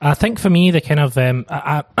 I think for me, the kind of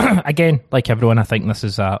again, like everyone, I think this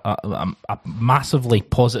is a massively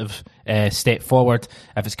positive step forward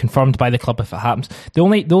if it's confirmed by the club. If it happens, the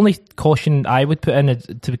only caution I would put in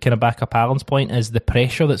to kind of back up Alan's point is the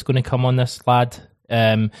pressure that's going to come on this lad,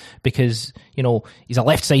 because he's a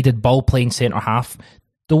left-sided ball-playing centre half.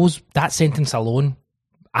 That sentence alone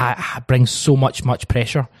brings so much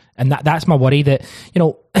pressure. And that's my worry, that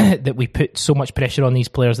that we put so much pressure on these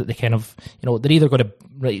players that they kind of they're either going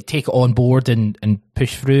to take it on board and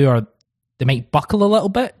push through, or they might buckle a little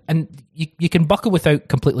bit. And you can buckle without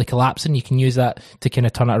completely collapsing. You can use that to kind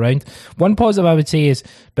of turn it around. One positive I would say is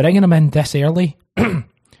bringing him in this early.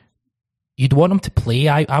 You'd want him to play.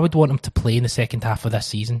 I would want him to play in the second half of this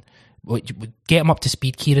season. Get him up to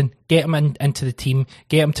speed, Kieran. Get him into the team.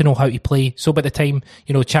 Get him to know how to play. So by the time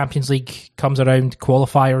Champions League comes around,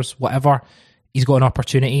 qualifiers, whatever, he's got an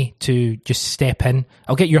opportunity to just step in.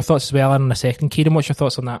 I'll get your thoughts as well in a second. Kieran, what's your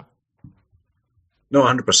thoughts on that? No,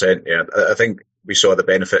 100%. Yeah, I think we saw the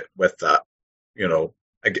benefit with that.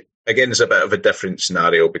 Again, it's a bit of a different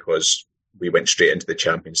scenario because we went straight into the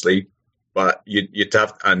Champions League. But you'd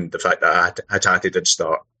have, and the fact that Hatate did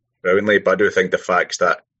start brilliantly, but I do think the fact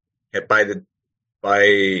that by the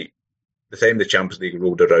time the Champions League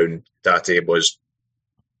rolled around, Hatate was,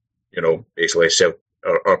 basically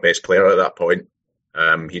our best player at that point.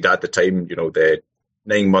 He'd had the time, the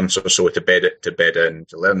 9 months or so to bed in,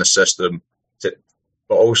 to learn the system,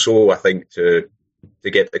 but also I think to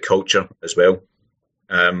get the culture as well.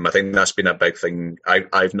 I think that's been a big thing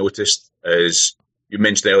I've noticed. Is you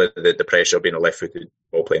mentioned earlier the pressure of being a left-footed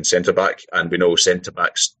ball-playing centre-back, and we know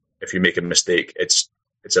centre-backs, if you make a mistake, it's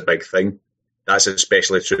a big thing. That's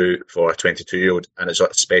especially true for a 22-year-old, and it's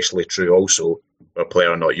especially true also for a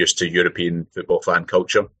player not used to European football fan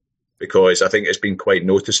culture, because I think it's been quite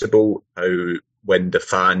noticeable how when the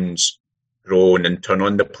fans groan and turn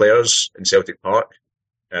on the players in Celtic Park,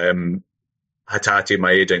 Hatate,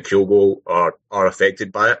 Maeda and Kyogo are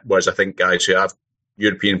affected by it, whereas I think guys who have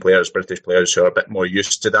European players, British players who are a bit more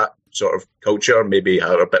used to that sort of culture, maybe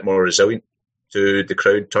are a bit more resilient to the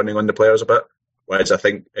crowd turning on the players a bit. Whereas I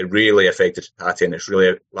think it really affected Hatate, and it's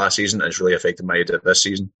really last season, and it's really affected Maeda this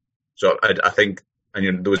season. So I think,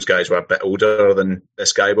 and those guys were a bit older than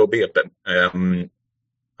this guy will be, a bit, and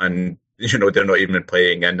they're not even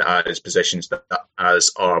playing in as positions that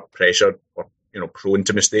as are pressured or prone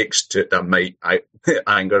to mistakes that might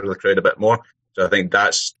anger the crowd a bit more. So I think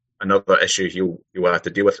that's another issue he'll have to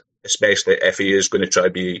deal with, especially if he is going to try to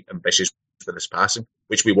be ambitious with his passing,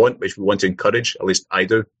 which we want to encourage. At least I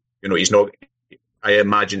do. He's not. I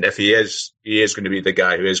imagine if he is going to be the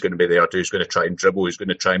guy who is going to be there, who's going to try and dribble, who's going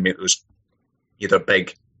to try and make those either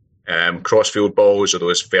big crossfield balls or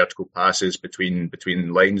those vertical passes between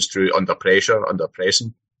lines through under pressure, under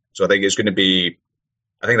pressing. So I think it's going to be.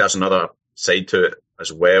 I think that's another side to it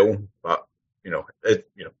as well. But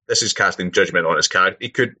this is casting judgment on his character. He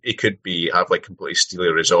could have completely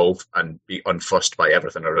steely resolve and be unfussed by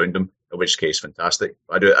everything around him. In which case, fantastic.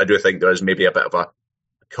 I do think there is maybe a bit of a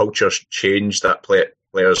culture change that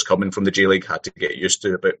players coming from the J League had to get used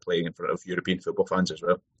to about playing in front of European football fans as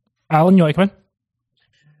well. Alan, you want to come in?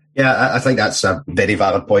 Yeah, I think that's a very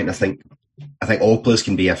valid point. I think all players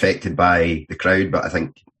can be affected by the crowd, but I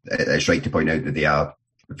think it's right to point out that they are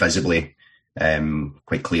visibly,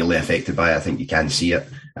 quite clearly affected by it. I think you can see it.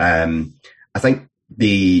 I think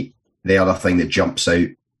the other thing that jumps out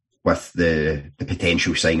with the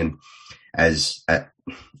potential signing is,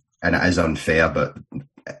 and it is unfair, but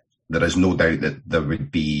there is no doubt that there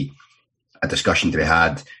would be a discussion to be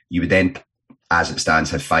had. You would then, as it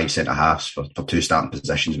stands, have 5 centre-halves for 2 starting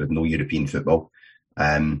positions with no European football.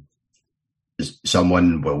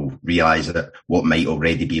 Someone will realise that what might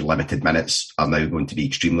already be limited minutes are now going to be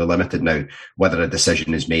extremely limited. Now, whether a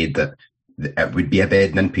decision is made that it would be a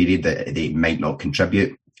bedding-in period, that they might not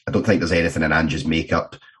contribute, I don't think there's anything in Ange's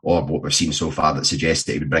makeup or what we've seen so far that suggests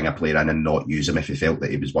that he would bring a player in and not use him if he felt that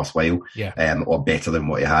he was worthwhile, or better than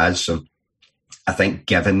what he has. So I think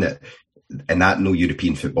given that, and that no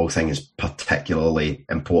European football thing is particularly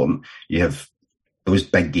important, you have those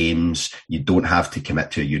big games, you don't have to commit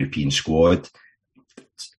to a European squad.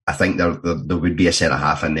 I think there would be a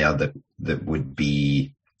centre-half in there that would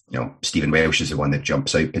be, Stephen Welsh is the one that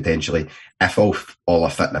jumps out potentially. If all are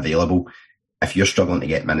fit and available, if you're struggling to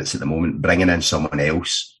get minutes at the moment, bringing in someone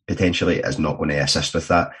else potentially is not going to assist with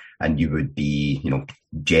that. And you would be,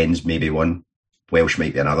 Jens maybe one, Welsh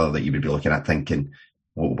might be another that you would be looking at thinking,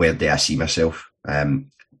 well, where do I see myself?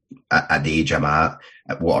 At the age I'm at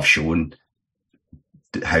what I've shown,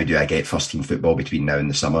 how do I get first team football between now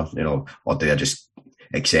and the summer? Or do I just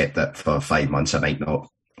accept that for 5 months I might not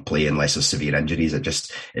play unless there's severe injuries?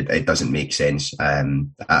 It doesn't make sense.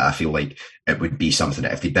 I feel like it would be something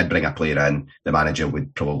that if they did bring a player in, the manager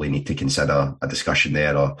would probably need to consider a discussion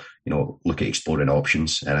there, or look at exploring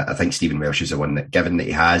options. And I think Stephen Welsh is the one that, given that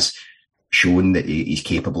he has shown that he's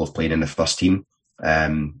capable of playing in the first team,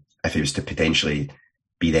 if he was to potentially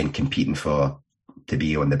be then competing to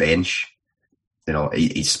be on the bench,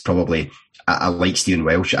 he's probably. I like Stephen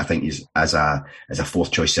Welsh. I think he's as a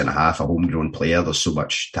 4th choice centre half, a homegrown player. There's so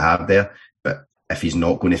much to have there. But if he's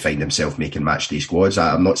not going to find himself making match day squads,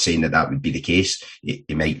 I'm not saying that would be the case. He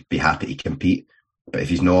might be happy to compete, but if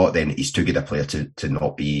he's not, then he's too good a player to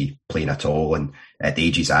not be playing at all. And at the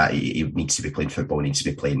age he's at, he needs to be playing football. He needs to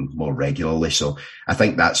be playing more regularly. So I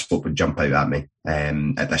think that's what would jump out at me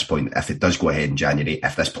at this point. If it does go ahead in January,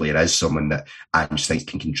 if this player is someone that Ange thinks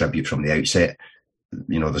can contribute from the outset,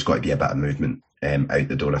 there's got to be a bit of movement out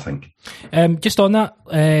the door, I think. Just on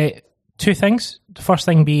that, 2 things. The first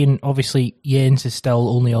thing being, obviously, Jens is still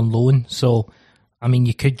only on loan. So,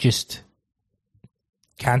 you could just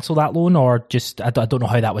cancel that loan, or just, I don't know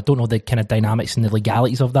how that would, don't know the kind of dynamics and the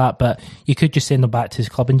legalities of that, but you could just send him back to his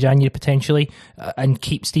club in January potentially, and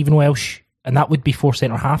keep Stephen Welsh, and that would be 4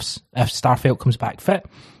 centre-halves if Starfelt comes back fit.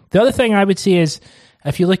 The other thing I would say is,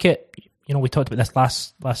 if you look at, we talked about this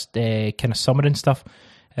last kind of summer and stuff,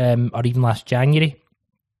 or even last January.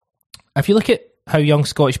 If you look at how young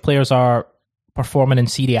Scottish players are performing in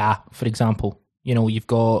Serie A, for example, you've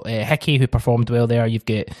got Hickey, who performed well there. You've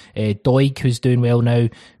got Doig, who's doing well now.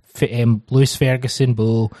 Lewis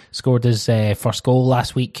Ferguson, scored his first goal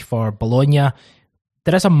last week for Bologna.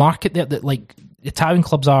 There is a market there that, like, Italian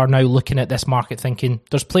clubs are now looking at this market thinking,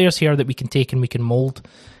 there's players here that we can take and we can mould.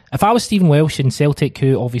 If I was Stephen Welsh in Celtic,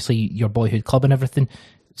 who obviously your boyhood club and everything,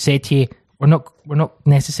 said to you, we're not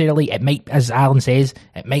necessarily, it might, as Alan says,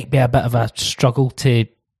 it might be a bit of a struggle to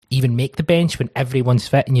even make the bench when everyone's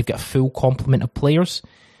fit and you've got a full complement of players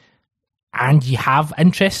and you have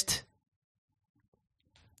interest.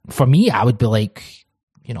 For me, I would be like,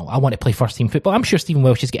 I want to play first team football. I'm sure Stephen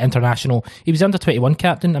Welsh has got international. He was under 21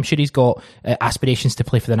 captain. I'm sure he's got aspirations to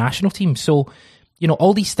play for the national team. So,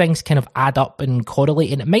 all these things kind of add up and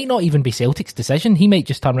correlate, and it might not even be Celtic's decision. He might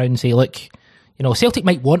just turn around and say, look, Celtic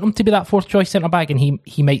might want him to be that 4th choice centre-back, and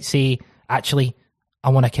he might say, actually, I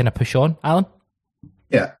want to kind of push on. Alan?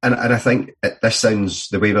 Yeah, and I think this sounds,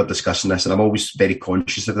 the way we're discussing this, and I'm always very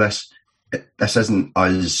conscious of this, this isn't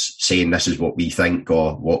us saying this is what we think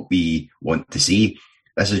or what we want to see.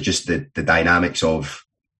 This is just the dynamics of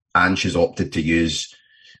Ange has opted to use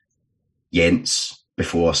Jens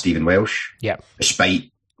before Stephen Welsh,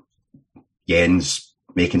 despite Jens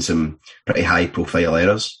making some pretty high-profile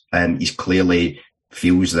errors. He's clearly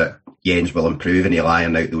feels that Jens will improve and he'll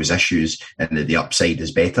iron out those issues and that the upside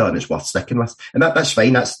is better and it's worth sticking with. And that's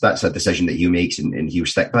fine. That's a decision that he makes and he'll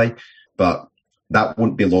stick by. But that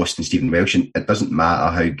won't be lost in Stephen Welsh. And it doesn't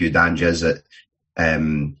matter how good Ange is at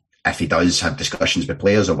if he does have discussions with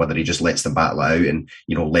players or whether he just lets them battle it out and,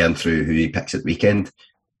 learn through who he picks at the weekend.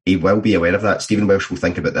 He will be aware of that. Stephen Welsh will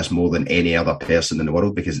think about this more than any other person in the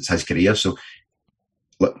world because it's his career. So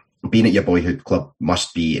being at your boyhood club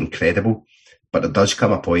must be incredible. But there does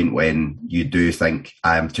come a point when you do think,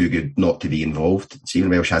 I am too good not to be involved. Stephen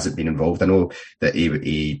Welsh hasn't been involved. I know that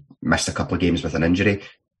he missed a couple of games with an injury,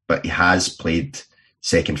 but he has played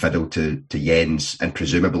second fiddle to Jens, and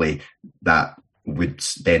presumably that would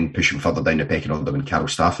then push him further down the pecking order when Carl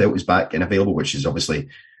Starfelt is back and available, which is obviously,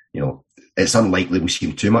 it's unlikely we'll see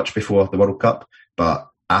him too much before the World Cup. But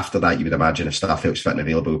after that, you would imagine if Starfelt's fit and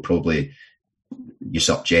available, we'll probably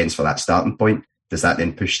usurp Jens for that starting point. Does that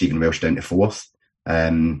then push Stephen Welsh down to fourth?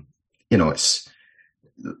 There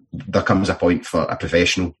comes a point for a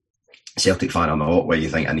professional Celtic fan or not where you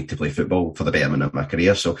think, I need to play football for the betterment of my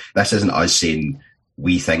career. So this isn't us saying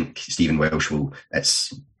we think Stephen Welsh will.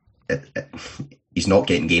 He's not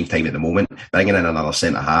getting game time at the moment. Bringing in another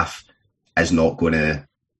centre half is not going to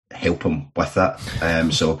help him with that.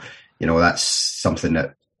 That's something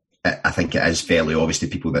that I think it is fairly obvious to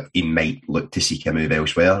people that he might look to seek a move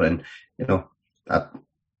elsewhere. And I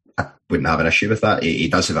wouldn't have an issue with that. He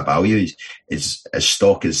does have a value. His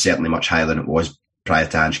stock is certainly much higher than it was prior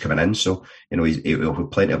to Ange coming in. So, he'll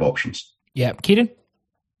have plenty of options. Yeah. Kieran?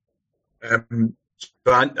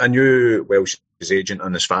 I knew Welsh's agent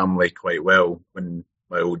and his family quite well when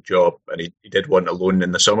my old job, and he did want a loan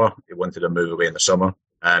in the summer. He wanted to move away in the summer.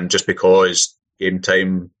 Just because game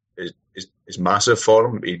time is massive for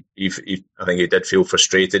him. I think he did feel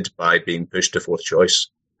frustrated by being pushed to fourth choice.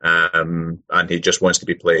 And he just wants to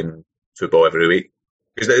be playing football every week.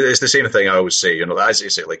 Because it's the same thing I always say, as you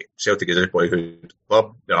say, like Celtic is a boyhood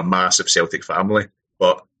club, they're a massive Celtic family,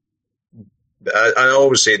 but I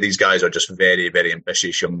always say these guys are just very, very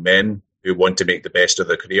ambitious young men who want to make the best of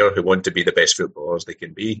their career, who want to be the best footballers they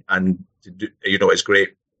can be. And, it's great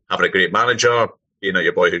having a great manager, being at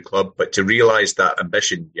your boyhood club, but to realise that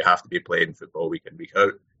ambition, you have to be playing football week in, week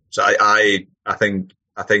out. So I think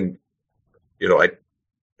I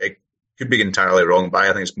could be entirely wrong, but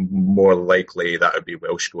I think it's more likely that would be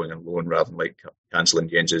Welsh going on loan rather than cancelling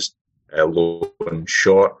Jens's loan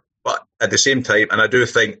short. But at the same time, and I do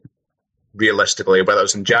think realistically, whether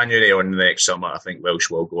it's in January or in the next summer, I think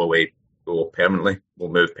Welsh will go permanently, will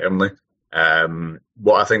move permanently.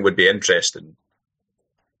 What I think would be interesting,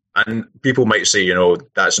 and people might say,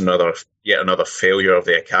 that's yet another failure of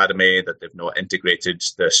the academy, that they've not integrated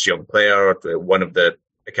this young player, one of the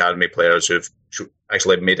academy players who've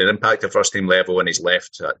actually made an impact at first team level, and he's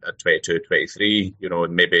left at 22, 23,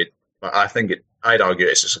 maybe. But I'd argue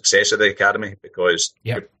it's a success of the academy because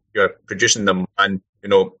you're producing them, and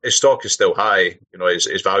his stock is still high.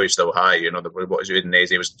 His value is still high. What is it in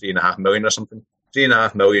Udinese? It was $3.5 million or something.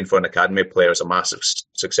 $3.5 million for an academy player is a massive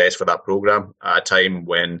success for that program at a time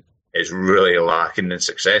when it's really lacking in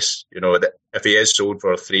success. That if he is sold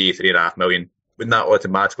for $3.5 million, wouldn't that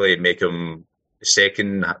automatically make him the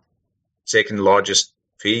second largest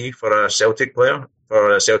fee for a Celtic player,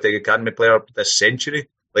 for a Celtic academy player this century?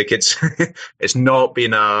 It's not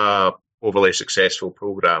been a overly successful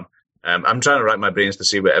program. I'm trying to rack my brains to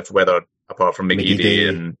see whether apart from McGeady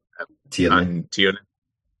and Tierney,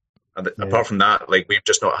 apart from that, we've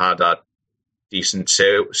just not had a decent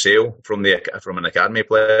sale from an academy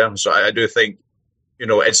player. So I do think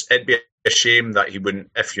it'd be a shame that he wouldn't.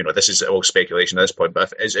 If this is all speculation at this point,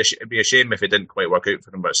 but it'd be a shame if it didn't quite work out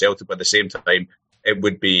for him at Celtic. But at the same time, it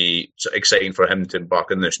would be so exciting for him to embark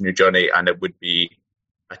on this new journey, and it would be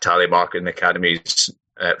a tally mark in the academy's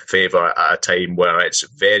favour at a time where it's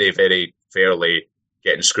very, very fairly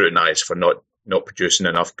getting scrutinised for not producing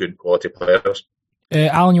enough good quality players.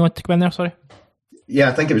 Alan, you want to come in there? Sorry. Yeah,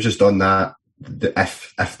 I think it was just on that.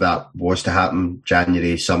 If that was to happen,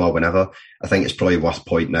 January, summer, whenever, I think it's probably worth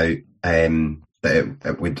pointing out that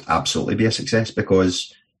it would absolutely be a success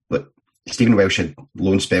because look, Stephen Welsh had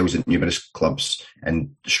loan spells at numerous clubs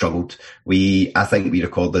and struggled. I think we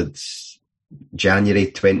recorded January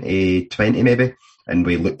 2020 maybe, and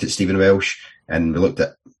we looked at Stephen Welsh and we looked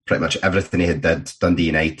at pretty much everything he had did. Dundee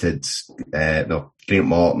United, Greenock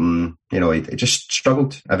Morton, he just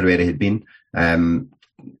struggled everywhere he had been.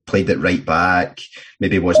 Played it right back,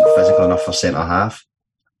 maybe wasn't physical enough for centre half.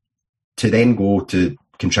 To then go to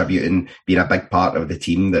contributing, being a big part of the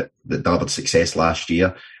team that delivered success last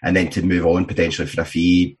year, and then to move on potentially for a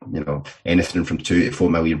fee, anything from £2 to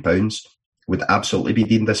 £4 million would absolutely be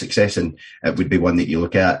deemed a success, and it would be one that you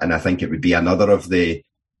look at, and I think it would be another of the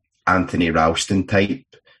Anthony Ralston type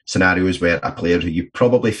scenarios where a player who you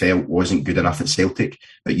probably felt wasn't good enough at Celtic,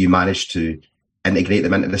 but you managed to integrate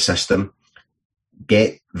them into the system,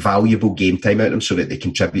 get valuable game time out of them so that they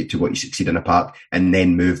contribute to what you succeed in a park, and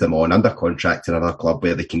then move them on under contract to another club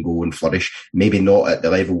where they can go and flourish. Maybe not at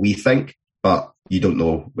the level we think, but you don't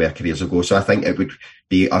know where careers will go. So I think it would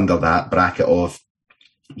be under that bracket of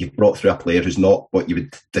you've brought through a player who's not what you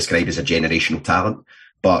would describe as a generational talent,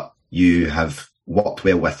 but you have worked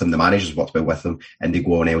well with them, the manager's worked well with them, and they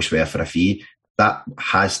go on elsewhere for a fee. That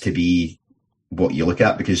has to be what you look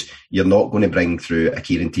at, because you're not going to bring through a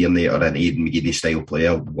Kieran Tierney or an Aidan McGeady style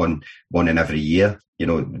player one in every year.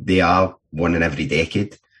 They are one in every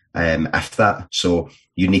decade, if that. So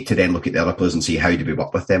you need to then look at the other players and see, how do we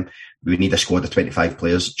work with them? We need a squad of 25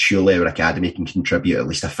 players. Surely our academy can contribute at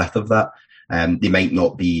least a fifth of that. They might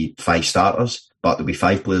not be 5 starters, but there'll be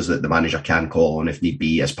 5 players that the manager can call on if need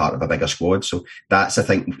be as part of a bigger squad. So that's, I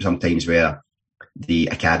think, sometimes where the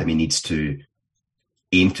academy needs to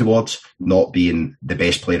aim towards. Not being the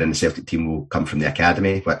best player in the Celtic team will come from the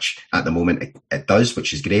academy, which at the moment it does,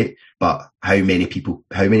 which is great. But how many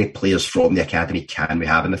players from the academy can we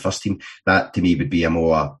have in the first team? That to me would be a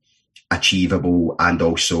more achievable and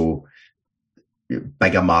also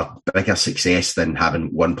bigger success than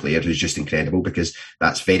having one player who's just incredible, because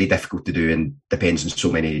that's very difficult to do and depends on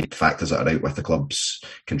so many factors that are out with the club's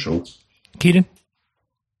control. Kieran?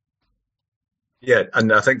 Yeah,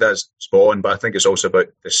 and I think that's spot on, but I think it's also about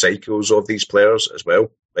the cycles of these players as well.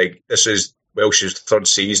 Like, this is Welsh's 3rd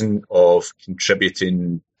season of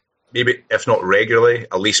contributing, maybe if not regularly,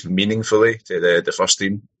 at least meaningfully to the first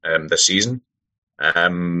team this season.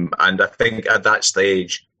 And I think at that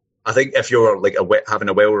stage, I think if you're like having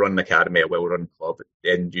a well-run academy, a well-run club,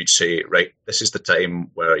 then you'd say, right, this is the time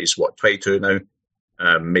where he's 22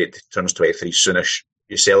 now, mate turns 23 soonish.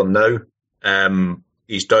 You sell him now.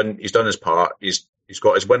 He's done his part. He's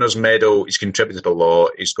got his winner's medal. He's contributed a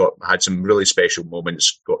lot. He's had some really special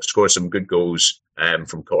moments. Scored some good goals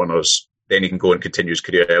from corners. Then he can go and continue his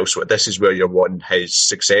career elsewhere. This is where you're wanting his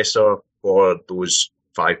successor for those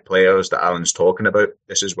 5 players that Alan's talking about.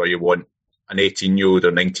 This is where you want an 18-year-old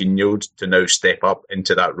or 19-year-old to now step up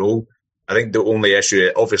into that role. I think the only issue,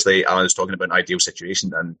 obviously, Alan's talking about an ideal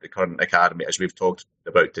situation, and the current academy, as we've talked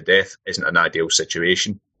about to death, isn't an ideal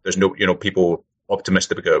situation. There's no, people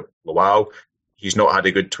optimistic about Lawal. He's not had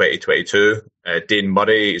a good 2022. Dane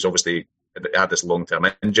Murray, he's obviously had this long-term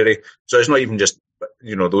injury. So it's not even just,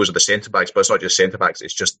 those are the centre-backs, but it's not just centre-backs,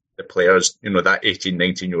 it's just the players, that 18,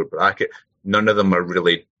 19-year-old bracket. None of them are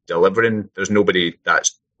really delivering. There's nobody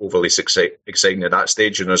that's overly exciting at that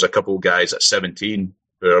stage. And there's a couple of guys at 17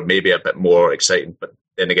 who are maybe a bit more exciting. But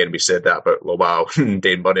then again, we said that about Lawal and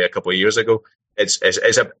Dane Murray a couple of years ago. It's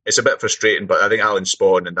a bit frustrating, but I think Alan's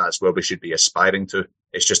spot on, and that's where we should be aspiring to.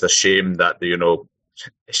 It's just a shame that,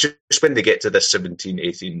 it's just when they get to the 17,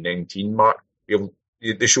 18, 19 mark,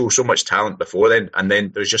 they show so much talent before then, and then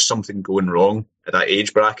there's just something going wrong at that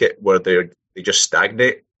age bracket where they just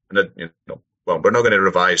stagnate. And, well, we're not going to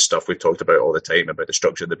revise stuff we've talked about all the time about the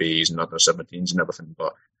structure of the Bs and under 17s and everything,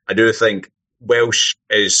 but I do think Welsh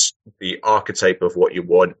is the archetype of what you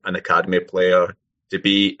want an academy player to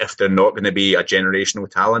be. If they're not going to be a generational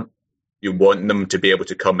talent, you want them to be able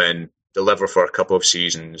to come in, deliver for a couple of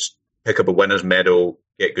seasons, pick up a winner's medal,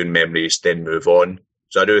 get good memories, then move on.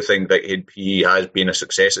 So I do think that he has been a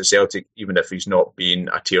success at Celtic, even if he's not been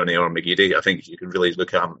a Tierney or McGeady. I think you can really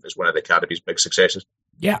look at him as one of the academy's big successes.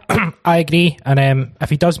 Yeah, I agree. And if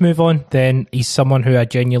he does move on, then he's someone who I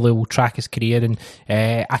genuinely will track his career. And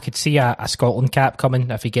I could see a Scotland cap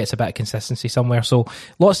coming if he gets a bit of consistency somewhere. So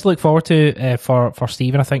lots to look forward to for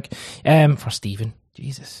Stephen, I think. For Stephen,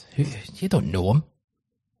 Jesus, you don't know him.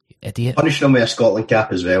 Idiot. Punish them with a Scotland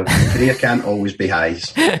cap as well. Career can't always be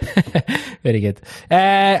highs. Very good.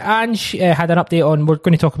 Ange had an update on, we're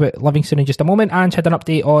going to talk about Livingston in just a moment. Ange had an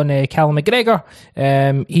update on Callum McGregor.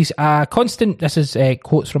 He's a constant, this is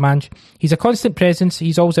quotes from Ange, he's a constant presence,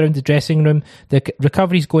 he's always around the dressing room, the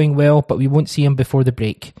recovery's going well, but we won't see him before the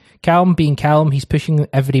break. Callum being Callum, he's pushing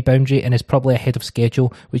every boundary and is probably ahead of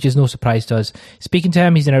schedule, which is no surprise to us. Speaking to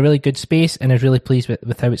him, he's in a really good space and is really pleased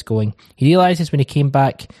with how it's going. He realises when he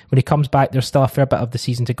comes back, there's still a fair bit of the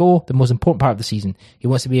season to go, the most important part of the season. He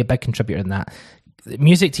wants to be a big contributor in that.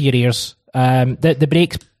 Music to your ears. The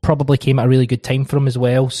breaks probably came at a really good time for him as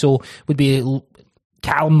well, so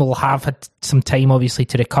Callum will have had some time obviously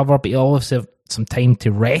to recover, but he'll also have some time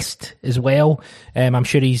to rest as well. I'm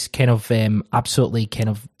sure he's absolutely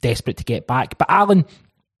desperate to get back. But Alan,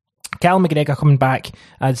 Callum McGregor coming back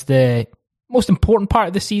as the most important part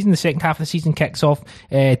of the season, the second half of the season kicks off.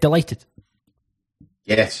 Delighted.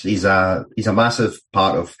 Yes, he's a massive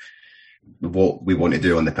part of what we want to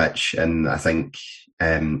do on the pitch, and I think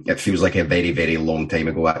it feels like a very, very long time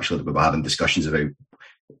ago actually that we were having discussions about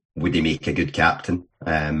would he make a good captain,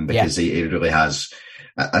 because he really has,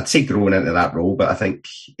 I'd say, grown into that role, but I think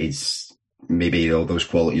he's maybe all those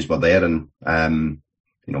qualities were there, and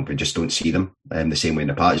we just don't see them the same way in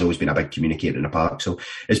the park. He's always been a big communicator in the park, so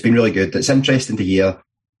it's been really good. It's interesting to hear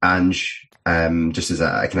Ange, just as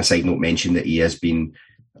a kind of side note, mentioned that he has been,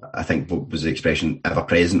 I think, what was the expression, ever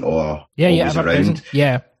present or always around. Present.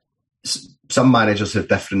 Yeah. Some managers have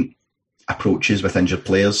different approaches with injured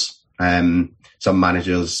players. Some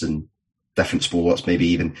managers in different sports, maybe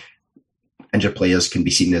even injured players can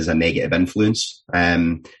be seen as a negative influence,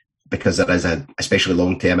 because there is especially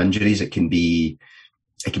long-term injuries. It can be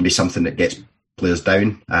something that gets players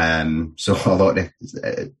down. So a lot of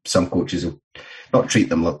some coaches will not treat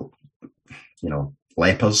them like,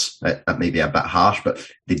 lepers. That may be a bit harsh, but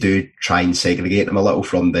they do try and segregate them a little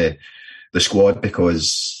from the squad,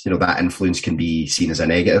 because that influence can be seen as a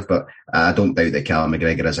negative. But I don't doubt that Callum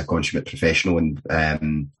McGregor is a consummate professional, and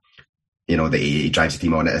that he drives the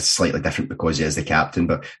team on. It's slightly different because he is the captain.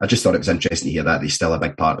 But I just thought it was interesting to hear that he's still a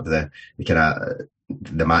big part of the kind of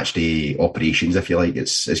the match day operations, if you like.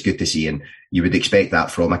 It's good to see, and you would expect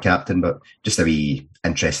that from a captain. But just a wee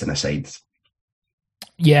interesting aside.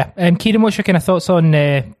 Yeah, Kieran, what's your kind of thoughts on?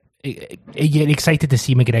 You're excited to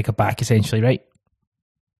see McGregor back, essentially, right?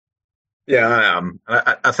 Yeah, I am.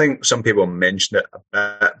 I think some people mentioned it a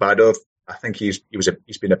bit, but I think he's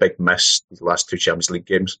been a big miss these last two Champions League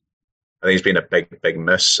games. I think he's been a big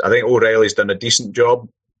miss. I think O'Reilly's done a decent job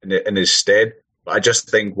in his stead, but I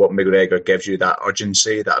just think what McGregor gives you, that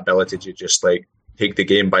urgency, that ability to just like take the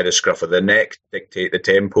game by the scruff of the neck, dictate the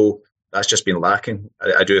tempo, that's just been lacking.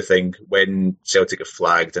 I do think when Celtic have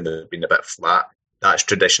flagged and they've been a bit flat, that's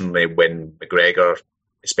traditionally when McGregor,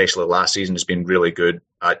 especially last season, has been really good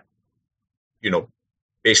at,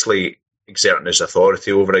 basically exerting his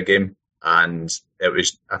authority over a game. And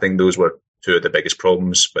I think those were two of the biggest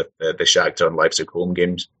problems with the Shakhtar and Leipzig home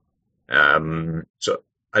games. So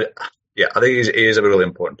I think he is a really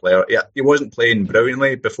important player. Yeah, he wasn't playing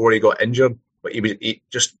brilliantly before he got injured, but he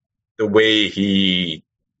just the way the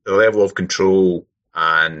level of control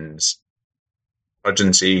and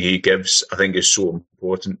urgency he gives, I think, is so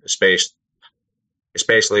important,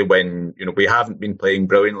 especially when we haven't been playing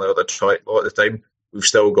brilliantly all the time. We've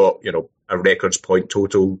still got a records point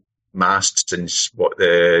total massed since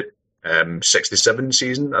the 67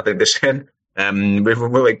 season, I think this end. We're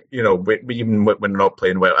like, we even when we're not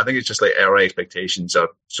playing well, I think it's just like our expectations are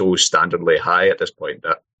so standardly high at this point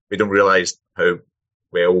that we don't realise how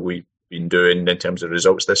well we've been doing in terms of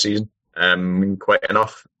results this season. Quite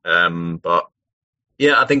enough. But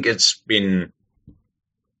yeah, I think it's been.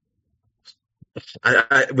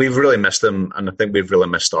 We've really missed him, and I think we've really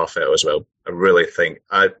missed Starfelt as well. I really think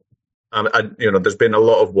there's been a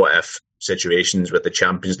lot of what if situations with the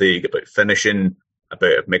Champions League about finishing,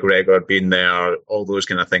 about McGregor being there, all those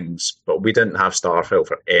kind of things. But we didn't have Starfelt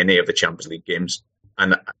for any of the Champions League games.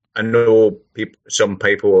 And I know some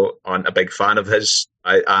people aren't a big fan of his.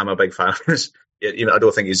 I am a big fan of his. I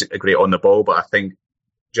don't think he's a great on the ball, but I think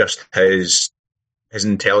just his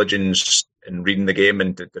intelligence in reading the game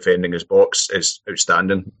and defending his box is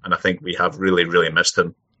outstanding. And I think we have really, really missed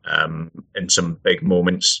him in some big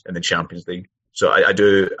moments in the Champions League. So I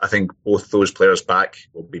think both those players back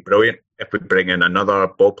will be brilliant. If we bring in another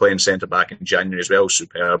ball-playing centre-back in January as well,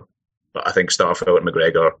 superb. But I think Starfelt and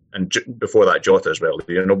McGregor, and before that Jota as well.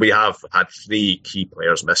 We have had three key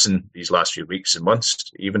players missing these last few weeks and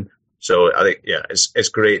months even. So I think, it's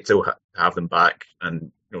great to have them back.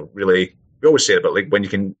 And, really, we always say it, but like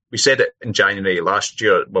we said it in January last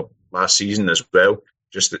season as well,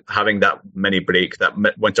 just having that mini break, that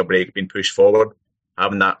winter break being pushed forward,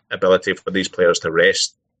 having that ability for these players to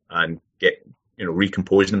rest and get,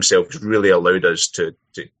 recomposing themselves really allowed us to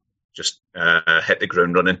just hit the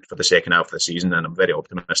ground running for the second half of the season. And I'm very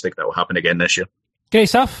optimistic that will happen again this year. Great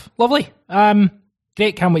stuff. Lovely.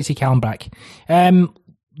 Great. Can't wait to see Callum back.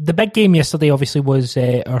 The big game yesterday obviously was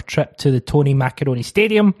our trip to the Tony Macaroni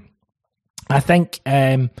Stadium. I think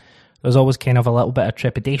there's always kind of a little bit of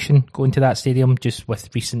trepidation going to that stadium just with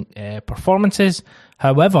recent performances.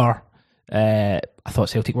 However, I thought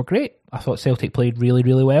Celtic were great. I thought Celtic played really,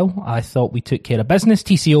 really well. I thought we took care of business.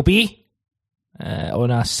 TCOB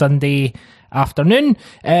on a Sunday afternoon.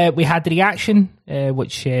 We had the reaction,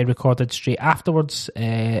 which recorded straight afterwards,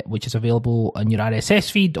 which is available on your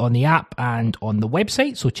RSS feed, on the app and on the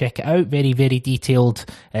website. So check it out. Very, very detailed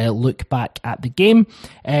look back at the game.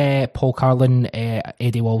 Paul Carlin,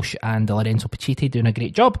 Eddie Walsh and Lorenzo Pacitti doing a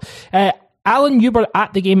great job. Alan, you were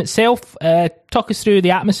at the game itself. Talk us through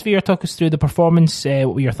the atmosphere, talk us through the performance.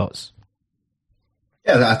 What were your thoughts?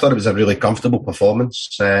 Yeah, I thought it was a really comfortable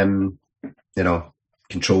performance.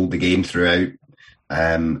 Controlled the game throughout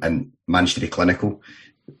and managed to be clinical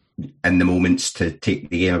in the moments to take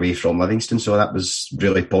the game away from Livingston. So that was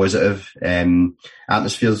really positive.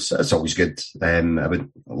 Atmosphere's, it's always good.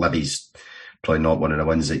 Livy's probably not one of the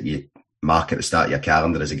ones that you mark at the start of your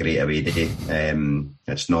calendar as a great away day.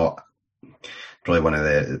 It's not probably one of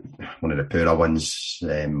the poorer ones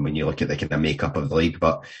when you look at the kind of makeup of the league,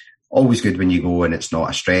 but always good when you go and it's not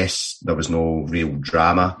a stress. There was no real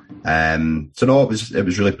drama. So no, it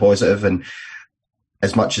was really positive. And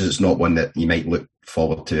as much as it's not one that you might look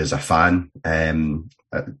forward to as a fan,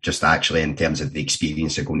 just actually in terms of the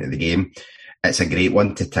experience of going to the game, it's a great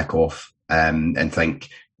one to tick off and think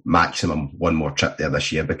maximum one more trip there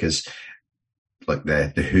this year, because like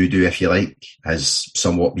the hoodoo, if you like, has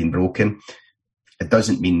somewhat been broken. It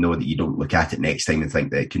doesn't mean, though, that you don't look at it next time and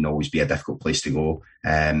think that it can always be a difficult place to go.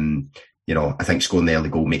 I think scoring the early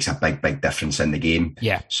goal makes a big difference in the game.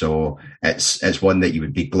 Yeah. So it's one that you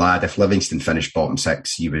would be glad if Livingston finished bottom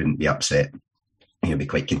six, you wouldn't be upset. You'd be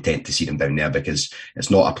quite content to see them down there, because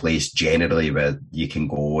it's not a place generally where you can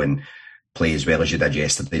go and play as well as you did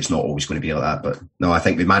yesterday. It's not always going to be like that. But no, I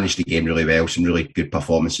think we managed the game really well. Some really good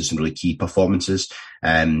performances, some really key performances,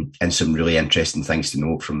 and some really interesting things to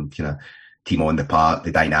note from kind of team on the park,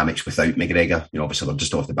 the dynamics without McGregor. Obviously they're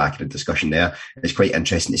just off the back of the discussion there. It's quite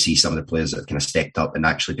interesting to see some of the players that have kind of stepped up and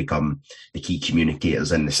actually become the key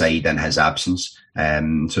communicators in the side in his absence.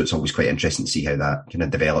 So it's always quite interesting to see how that kind of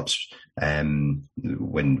develops when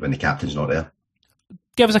the captain's not there.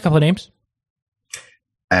 Give us a couple of names.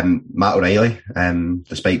 Matt O'Reilly,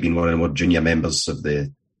 despite being one of the more junior members of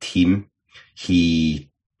the team, he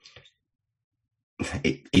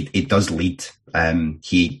does lead.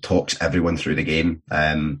 He talks everyone through the game.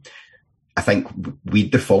 I think we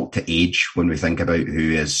default to age when we think about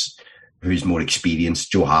who's more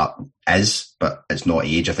experienced. Joe Hart is, but it's not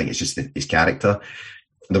age. I think it's just his character.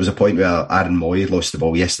 There was a point where Aaron Moy lost the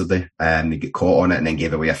ball yesterday. He got caught on it and then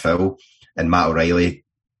gave away a foul. And Matt O'Reilly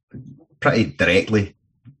pretty directly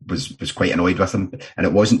was quite annoyed with him, and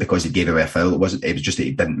it wasn't because he gave away a foul. It was just that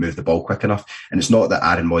he didn't move the ball quick enough. And it's not that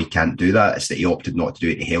Aaron Moy can't do that; it's that he opted not to do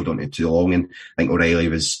it. He held on to it too long, and I think O'Reilly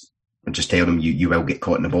was just telling him, "You will get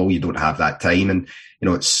caught in the ball. You don't have that time." And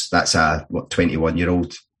that's a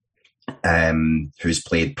 21-year-old who's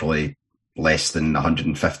played probably less than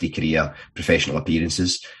 150 career professional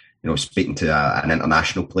appearances. Speaking to an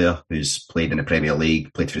international player who's played in the Premier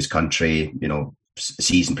League, played for his country.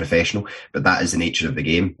 Seasoned professional, but that is the nature of the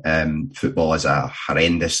game. Football is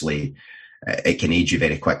it can age you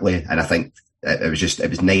very quickly, and I think it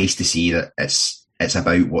was nice to see that it's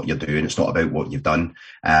about what you're doing, it's not about what you've done.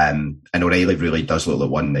 And O'Reilly really does look like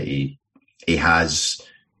one that he has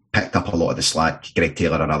picked up a lot of the slack. Greg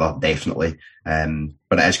Taylor another, definitely,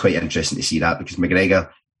 but it is quite interesting to see that, because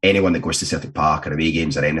McGregor, anyone that goes to Celtic Park or away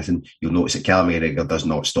games or anything, you'll notice that Callum McGregor does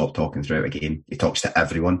not stop talking throughout a game. He talks to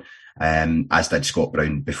everyone, as did Scott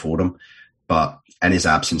Brown before him. But in his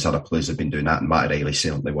absence, other players have been doing that, and Matt O'Reilly's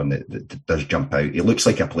certainly one that does jump out. He looks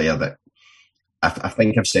like a player that, I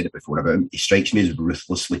think I've said it before about him, he strikes me as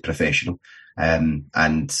ruthlessly professional, and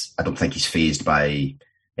I don't think he's fazed by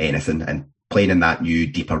anything. And playing in that new,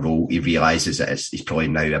 deeper role, he realises that he's probably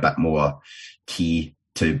now a bit more key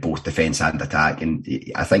to both defence and attack, and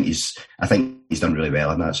I think he's done really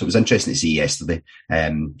well in that. So it was interesting to see yesterday.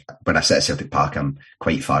 When I sit at Celtic Park, I'm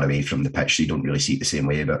quite far away from the pitch, so you don't really see it the same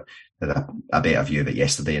way, but I had a better view of it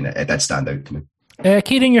yesterday, and it did stand out to me.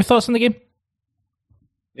 Kieran, your thoughts on the game?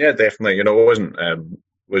 Yeah, definitely. It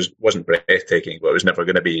wasn't breathtaking, but it was never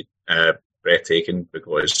going to be breathtaking,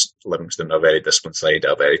 because Livingston are a very disciplined side,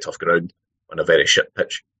 a very tough ground on a very shit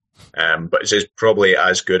pitch. But it's probably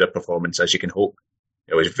as good a performance as you can hope.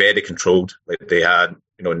 It was very controlled. Like they had,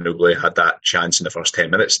 Nugly had that chance in the first 10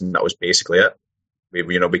 minutes, and that was basically it. We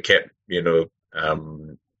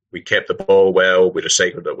kept the ball well, we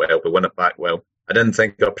recycled it well, we won it back well. I didn't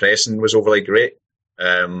think our pressing was overly great,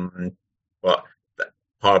 but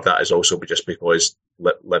part of that is also just because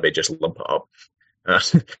Libby just lump it up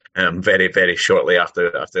very, very shortly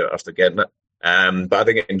after getting it. But I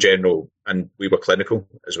think in general, and we were clinical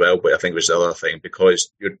as well, but I think it was the other thing,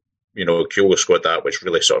 because Kyogo scored that, which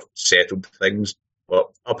really sort of settled things. But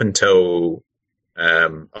up until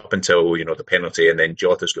the penalty and then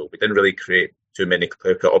Jota's goal, we didn't really create too many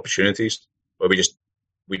clear-cut opportunities. But we just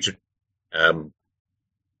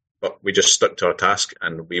stuck to our task,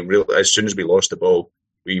 and as soon as we lost the ball,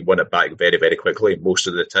 we won it back very, very quickly most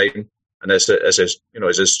of the time. And as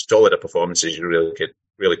solid a performance as you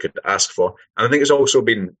really could ask for. And I think it's also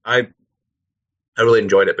been, I really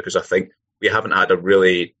enjoyed it, because I think we haven't had a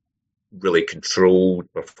really, really controlled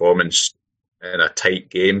performance in a tight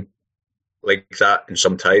game like that in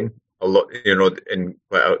some time. A lot, in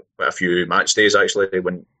quite a few match days actually,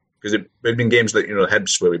 because there've been games like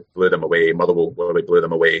Hibs where we blew them away, Motherwell where we blew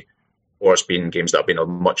them away, or it's been games that have been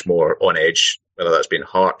much more on edge, whether that's been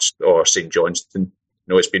Hearts or St Johnstone.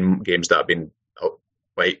 it's been games that have been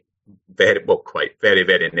very,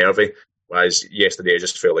 very nervy. Whereas yesterday, I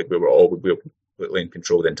just felt like we were completely in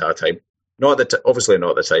control the entire time. Obviously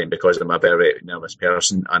not at the time, because I'm a very nervous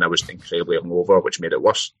person and I was incredibly hungover, which made it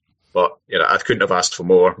worse. But I couldn't have asked for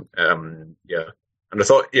more. And I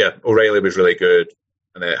thought, O'Reilly was really good,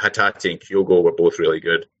 and Hatate and Kyogo were both really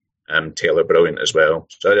good. Taylor brilliant as well.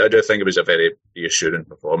 So I do think it was a very reassuring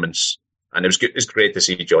performance, and it's great to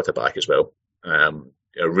see Jota back as well.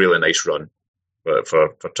 A really nice run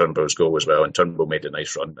for Turnbull's goal as well, and Turnbull made a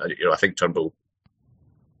nice run. I think Turnbull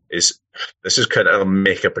this is kind of a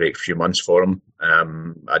make or break few months for him.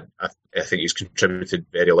 I think he's contributed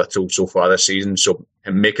very little so far this season. So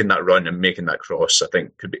him making that run and making that cross, I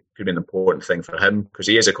think could be an important thing for him, because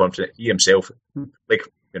he is he himself,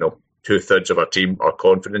 2/3 of our team are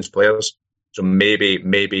confidence players. So maybe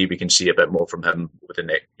we can see a bit more from him with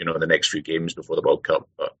the next few games before the World Cup,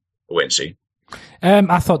 but we'll wait and see.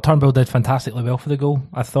 I thought Turnbull did fantastically well for the goal.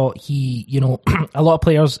 I thought he, a lot of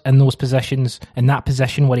players in those positions, in that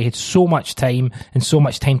position where he had so much time and so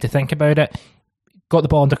much time to think about it, got the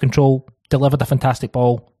ball under control, delivered a fantastic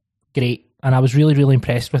ball, great. And I was really, really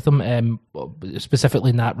impressed with him,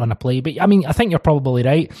 specifically in that run of play. But I mean, I think you're probably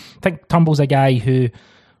right. I think Turnbull's a guy who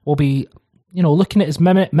will be, looking at his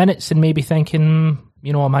minutes and maybe thinking,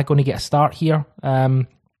 am I going to get a start here?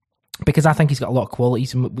 Because I think he's got a lot of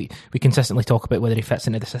qualities, and we consistently talk about whether he fits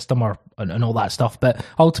into the system and all that stuff. But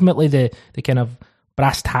ultimately, the kind of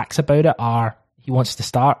brass tacks about it are he wants to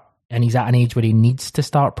start, and he's at an age where he needs to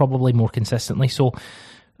start probably more consistently. So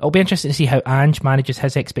it'll be interesting to see how Ange manages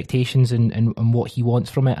his expectations and what he wants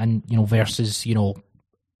from it, and versus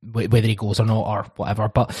whether he goes or not or whatever.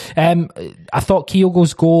 But I thought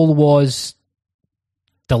Kyogo's goal was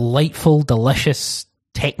delightful, delicious,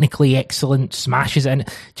 technically excellent, smashes in,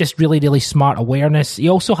 just really, really smart awareness. He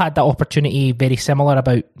also had that opportunity very similar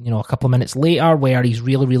about, a couple of minutes later, where he's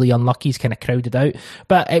really, really unlucky. He's kind of crowded out.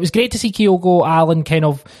 But it was great to see Kyogo Allen kind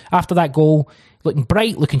of, after that goal, looking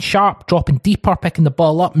bright, looking sharp, dropping deeper, picking the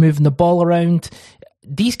ball up, moving the ball around.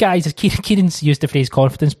 These guys, as Kieran's used the phrase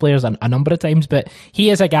confidence players a number of times, but he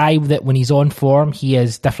is a guy that when he's on form, he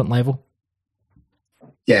is different level.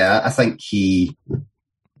 Yeah, I think he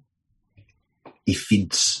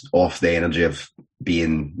feeds off the energy of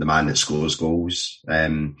being the man that scores goals.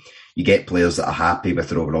 You get players that are happy with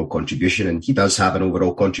their overall contribution, and he does have an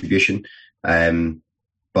overall contribution.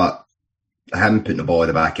 But him putting the ball in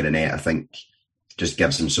the back of the net, I think, just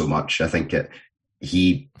gives him so much. I think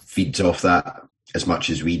he feeds off that as much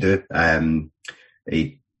as we do.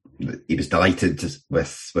 He was delighted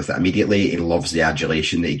with it immediately. He loves the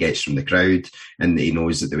adulation that he gets from the crowd, and he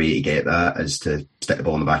knows that the way to get that is to stick the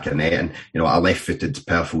ball in the back of the net. And, a left-footed,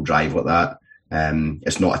 powerful drive like that,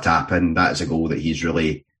 it's not a tap-in. That is a goal that he's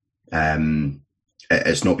really...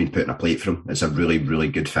 it's not been put in a plate for him. It's a really, really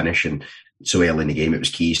good finish, and so early in the game it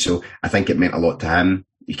was key. So I think it meant a lot to him.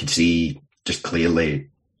 You could see just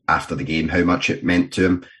clearly after the game how much it meant to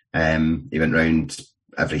him. He went round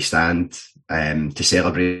every stand to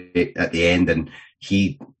celebrate at the end, and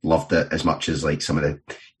he loved it as much as like some of the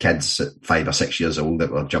kids at 5 or 6 years old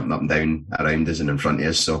that were jumping up and down around us and in front of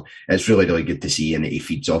us. So it's really, really good to see, and he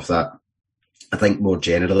feeds off that. I think more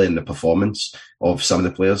generally in the performance of some of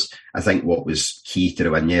the players, I think what was key to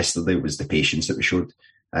the win yesterday was the patience that we showed.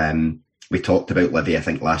 We talked about Livy, I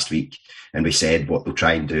think, last week, and we said what they'll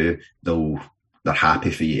try and do. They're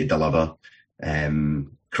happy for you to deliver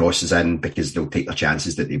crosses in, because they'll take their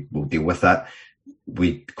chances that they will deal with that.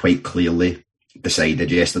 We quite clearly decided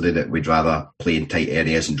yesterday that we'd rather play in tight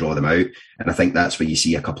areas and draw them out. And I think that's where you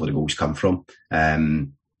see a couple of the goals come from.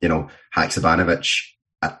 Haksabanovic,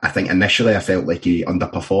 I think initially I felt like he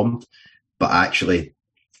underperformed, but actually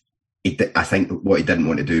I think what he didn't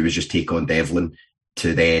want to do was just take on Devlin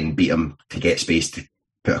to then beat him to get space to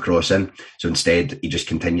put a cross in. So instead he just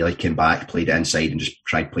continually came back, played it inside and just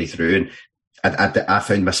tried to play through. And I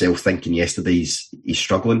found myself thinking yesterday he's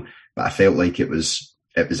struggling, but I felt like it was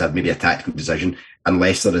maybe a tactical decision.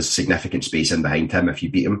 Unless there is significant space in behind him, if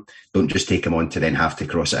you beat him, don't just take him on to then have to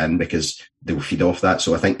cross it in, because they'll feed off that.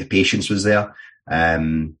 So I think the patience was there. I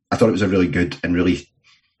thought it was a really good and really,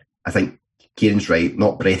 I think Kieran's right,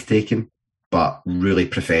 not breathtaking, but really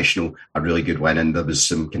professional, a really good win. And there was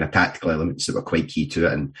some kind of tactical elements that were quite key to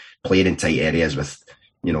it, and playing in tight areas with,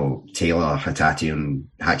 Taylor, Hatate and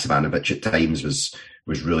Haksabanovic at times was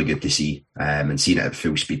really good to see. And seeing it at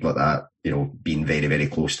full speed like that, being very, very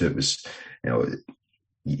close to it was,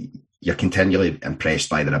 you're continually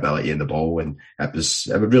impressed by their ability in the ball. And it was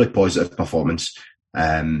a really positive performance.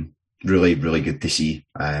 Really, really good to see.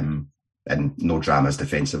 And no dramas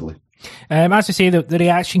defensively. As I say, the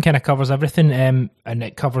reaction kind of covers everything, and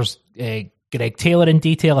it covers Greg Taylor in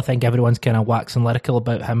detail. I think everyone's kind of waxing lyrical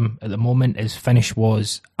about him at the moment. His finish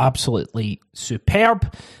was absolutely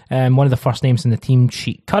superb. One of the first names in the team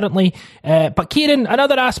sheet currently. But Kieran,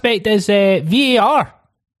 another aspect is VAR.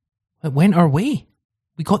 It went our way.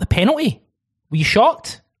 We got the penalty. Were you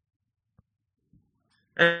shocked?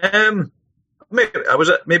 I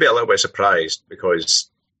was maybe a little bit surprised because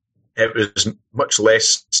it was much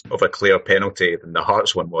less of a clear penalty than the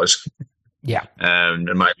Hearts one was. Yeah.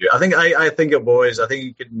 In my view, I think it was. I think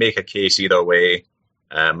you could make a case either way.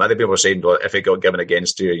 Other people were saying, well, if it got given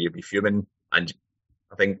against you, you'd be fuming, and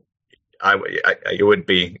I think you would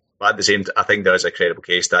be. But at the same time, I think there is a credible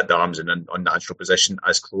case that the arm's in an unnatural position,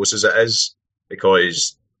 as close as it is,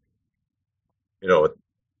 because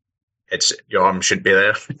it's your arm shouldn't be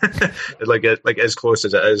there, like as close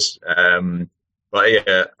as it is. But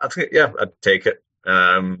yeah, I think I'd take it.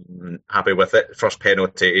 Happy with it. First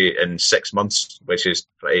penalty in 6 months, which is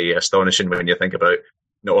pretty astonishing when you think about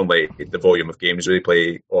not only the volume of games we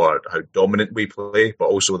play or how dominant we play, but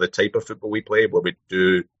also the type of football we play, where we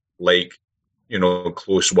do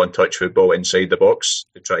close one-touch football inside the box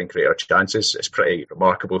to try and create our chances. It's pretty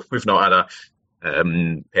remarkable. We've not had a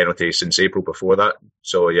penalty since April before that.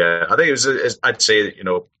 So yeah, I think I'd say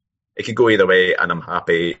it could go either way, and I'm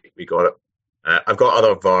happy we got it. I've got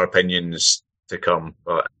other VAR opinions to come,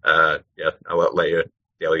 but I'll let you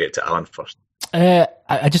delegate to Alan first.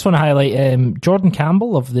 I just want to highlight Jordan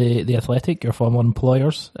Campbell of the Athletic, your former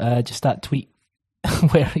employers, just that tweet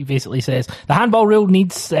where he basically says the handball rule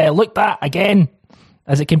needs looked at again,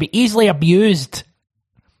 as it can be easily abused.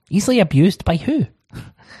 Easily abused by who?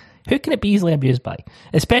 Who can it be easily abused by?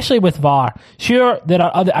 Especially with VAR. I'm sure there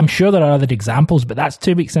are other examples, but that's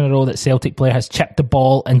 2 weeks in a row that Celtic player has chipped the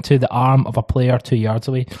ball into the arm of a player 2 yards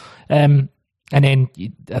away. And then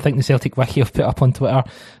I think the Celtic Wiki have put up on Twitter,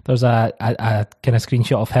 there's a kind of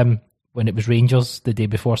screenshot of him when it was Rangers the day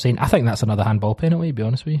before saying, I think that's another handball penalty, to be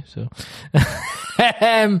honest with you. So,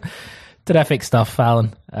 terrific stuff,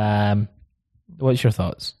 Alan. What's your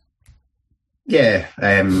thoughts? Yeah,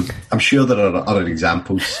 I'm sure there are other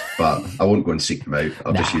examples, but I won't go and seek them out.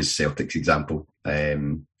 I'll just use Celtic's example. I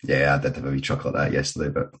did have a wee chuckle at that yesterday,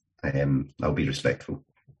 but I'll be respectful.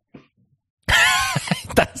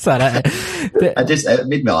 That's all right. It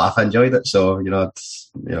made me laugh. I enjoyed it. So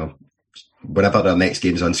whenever our next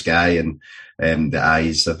game's on Sky and the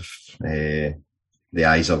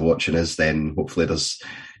eyes are watching us, then hopefully there's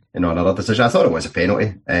another decision. I thought it was a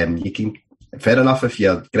penalty. You can. Fair enough if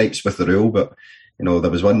you're gripes with the rule, but there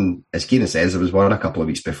was one, as Kieran says, there was one a couple of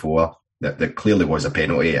weeks before that clearly was a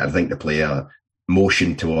penalty. I think the player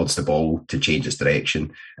motioned towards the ball to change its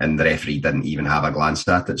direction, and the referee didn't even have a glance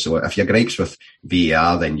at it. So if you're gripes with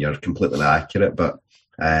VAR, then you're completely accurate. But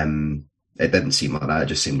it didn't seem like that. It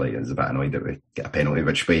just seemed like it was a bit annoyed that we get a penalty,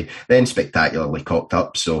 which we then spectacularly cocked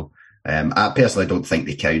up. So I personally don't think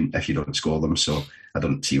they count if you don't score them. So I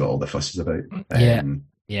don't see what all the fuss is about.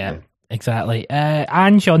 Yeah. Exactly.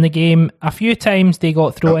 Ange on the game, a few times they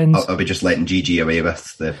got throw-ins. I'll be just letting GG away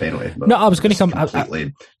with the penalty. No, I was going to come. I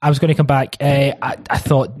was going to come back. I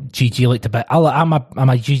thought GG looked a bit. I'm a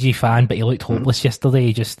GG fan, but he looked hopeless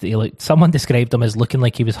yesterday. He looked. Someone described him as looking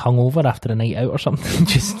like he was hungover after a night out or something,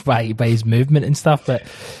 just by his movement and stuff. But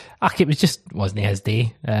it was just wasn't his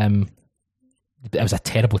day. It was a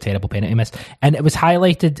terrible, terrible penalty miss, and it was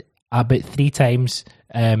highlighted about 3 times.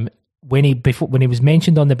 When he was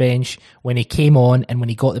mentioned on the bench, when he came on, and when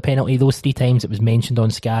he got the penalty, those 3 times it was mentioned on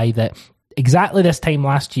Sky that exactly this time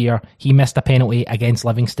last year he missed a penalty against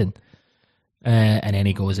Livingston, and then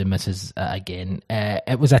he goes and misses it again.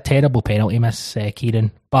 It was a terrible penalty miss,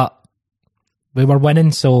 Kieran, but we were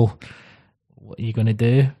winning, so what are you going to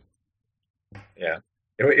do? Yeah,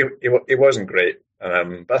 it wasn't great,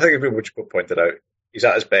 but I think if people pointed out, he's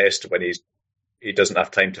at his best when he doesn't have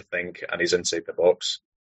time to think and he's inside the box.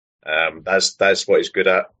 That's what he's good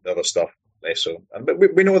at. The other stuff less so. But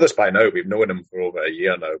we know this by now. We've known him for over a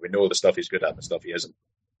year now. We know the stuff he's good at and the stuff he isn't.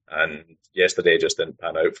 And yesterday just didn't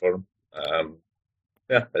pan out for him.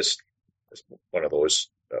 It's one of those.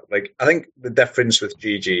 I think the difference with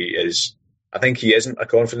GG is I think he isn't a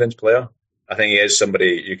confidence player. I think he is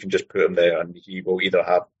somebody you can just put him there and he will either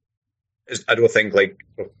have. I don't think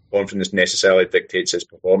confidence necessarily dictates his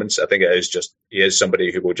performance. I think it is just he is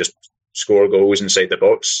somebody who will just score goals inside the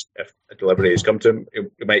box if a delivery has come to him.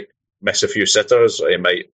 He might miss a few sitters, or he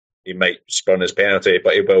might spurn his penalty,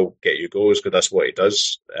 but he will get you goals because that's what he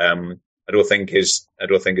does. I don't think it's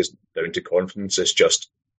down to confidence. It's just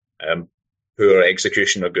poor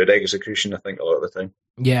execution or good execution. I think a lot of the time.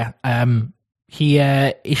 Yeah,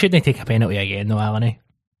 he shouldn't take a penalty again, though, Alan.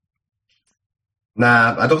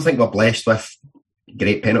 Nah, I don't think we're blessed with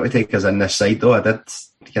great penalty takers in this side, though.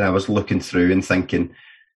 I was looking through and thinking,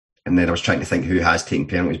 and then I was trying to think who has taken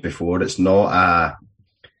penalties before. It's not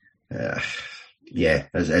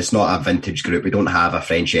it's not a vintage group. We don't have a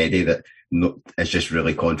French Eddie that is just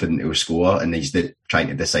really confident he'll score, and he's trying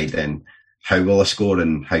to decide then how will I score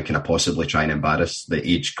and how can I possibly try and embarrass the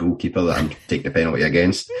aged goalkeeper that I'm taking the penalty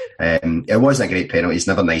against. It wasn't a great penalty. It's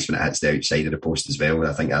never nice when it hits the outside of the post as well, and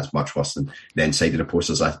I think that's much worse than the inside of the post.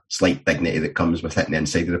 There's a slight dignity that comes with hitting the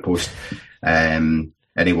inside of the post.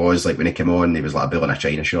 And he was, like, when he came on, he was like a bull in a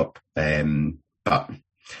china shop. But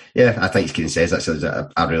yeah, I think Keane says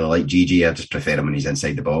that. I really like Gigi. I just prefer him when he's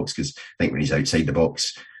inside the box, because I think when he's outside the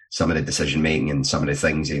box, some of the decision making and some of the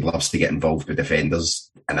things, he loves to get involved with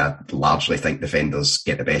defenders, and I largely think defenders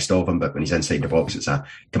get the best of him. But when he's inside the box, it's a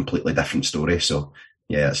completely different story. So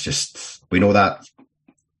yeah, it's just, we know that.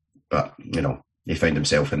 But he found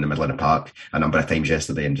himself in the middle of the park a number of times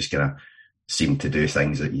yesterday and just kind of seemed to do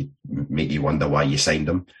things that make you wonder why you signed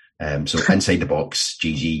him. So inside the box,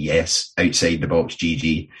 GG, yes. Outside the box,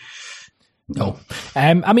 GG. No.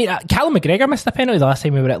 Callum McGregor missed a penalty the last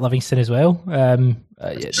time we were at Livingston as well.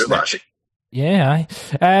 Yeah.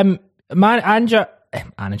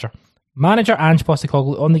 Manager Ange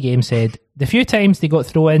Postecoglou on the game said, the few times they got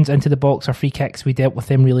throw-ins into the box or free kicks, we dealt with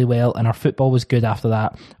them really well, and our football was good after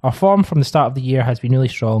that. Our form from the start of the year has been really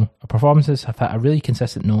strong. Our performances have hit a really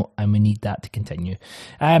consistent note, and we need that to continue.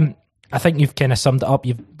 I think you've kind of summed it up.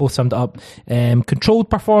 You've both summed it up. Controlled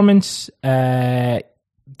performance, very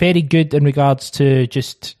good in regards to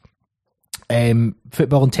just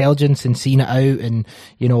football intelligence and seeing it out, and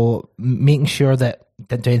making sure that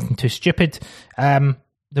didn't do anything too stupid.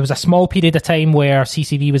 There was a small period of time where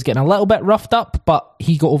CCV was getting a little bit roughed up, but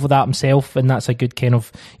he got over that himself, and that's a good kind of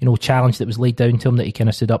challenge that was laid down to him that he kind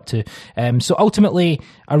of stood up to. So ultimately,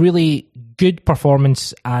 a really good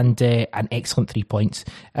performance and an excellent 3 points.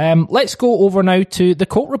 Let's go over now to the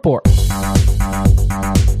Colt report.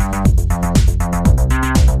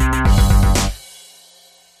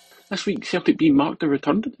 This week, Celtic B marked a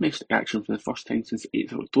return to domestic action for the first time since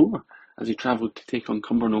 8th of October as they travelled to take on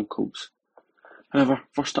Cumbernauld Colts. However,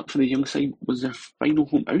 first up for the young side was their final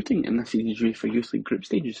home outing in this season's UEFA Youth League group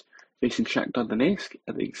stages, facing Shakhtar Donetsk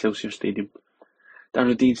at the Excelsior Stadium.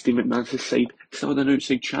 Darren O'Dea and Steve McManus' side still had an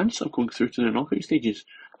outside chance of going through to the knockout stages.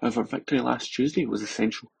 However, victory last Tuesday was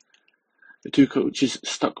essential. The two coaches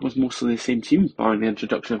stuck with mostly the same team, barring the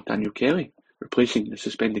introduction of Daniel Kelly, replacing the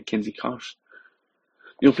suspended Kenzie Cars.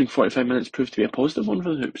 The opening 45 minutes proved to be a positive one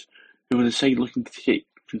for the Hoops, who were the side looking to take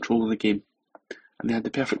control of the game. And they had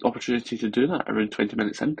the perfect opportunity to do that around 20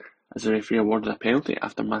 minutes in, as the referee awarded a penalty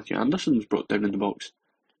after Matthew Anderson was brought down in the box.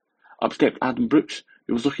 Up stepped Adam Brooks,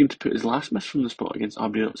 who was looking to put his last miss from the spot against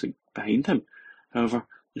RB Leipzig behind him. However,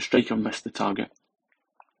 the striker missed the target.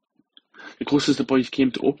 The closest the boys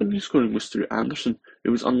came to opening scoring was through Anderson,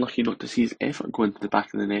 who was unlucky not to see his effort go into the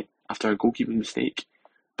back of the net after a goalkeeping mistake,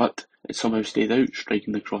 but it somehow stayed out,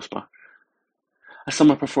 striking the crossbar. A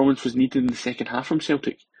similar performance was needed in the second half from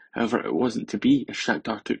Celtic. However, it wasn't to be as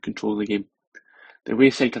Shakhtar took control of the game. The away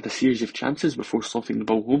side had a series of chances before slotting the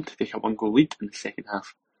ball home to take a one-goal lead in the second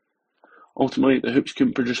half. Ultimately, the Hoops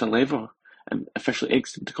couldn't produce a lever and officially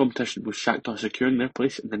exited the competition, with Shakhtar securing their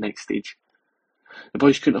place in the next stage. The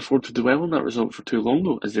boys couldn't afford to dwell on that result for too long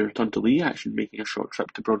though, as they returned to league action, making a short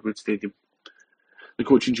trip to Broadwood Stadium. The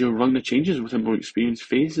coaching duo rung the changes with more experienced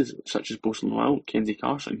faces such as Bosan Lawal, Kenzie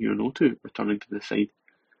Cars and Hugh Notu returning to the side.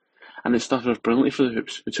 And it started off brilliantly for the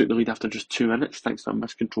Hoops, who took the lead after just 2 minutes thanks to a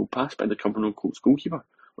miscontrolled pass by the Cumbernauld Colts goalkeeper,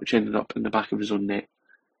 which ended up in the back of his own net.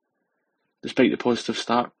 Despite the positive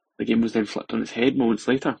start, the game was then flipped on its head moments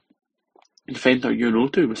later. Defender Hugh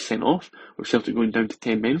Notu was sent off, with Celtic going down to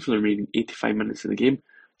 10 men for the remaining 85 minutes of the game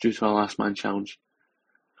due to a last-man challenge.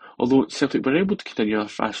 Although Celtic were able to continue a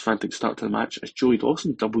fast, frantic start to the match as Joey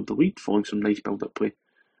Dawson doubled the lead following some nice build-up play.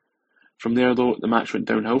 From there though, the match went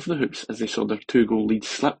downhill for the Hoops as they saw their 2-goal lead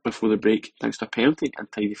slip before the break thanks to a penalty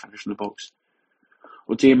and tidy finish in the box.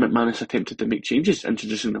 O'Dea and McManus attempted to make changes,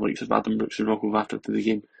 introducing the likes of Adam Brooks and Rocco Vata to the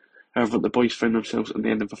game. However, the boys found themselves on the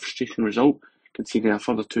end of a frustrating result, conceding a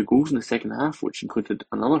further 2 goals in the second half, which included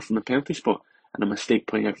another from the penalty spot and a mistake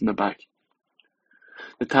playing out from the back.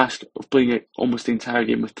 The task of playing out almost the entire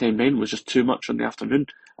game with 10 men was just too much on the afternoon,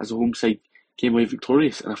 as the home side came away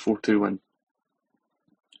victorious in a 4-2 win.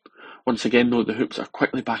 Once again though, the Hoops are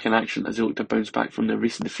quickly back in action as they look to bounce back from their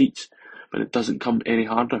recent defeats, but it doesn't come any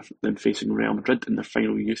harder than facing Real Madrid in their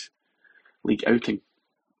final Youth League outing.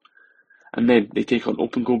 And then they take on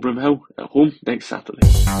Open Goal Broomhill at home next Saturday.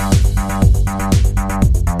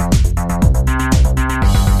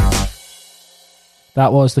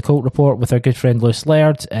 That was the Colt Report with our good friend Lewis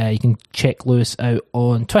Laird. You can check Lewis out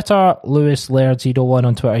on Twitter, Lewis Laird01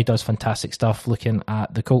 on Twitter. He does fantastic stuff looking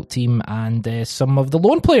at the Colt team and some of the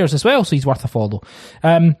loan players as well, so he's worth a follow.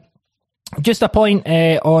 Just a point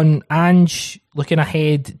on Ange looking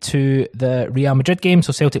ahead to the Real Madrid game.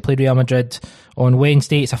 So Celtic played Real Madrid on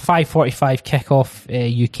Wednesday. It's a 5:45 kickoff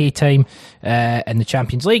UK time in the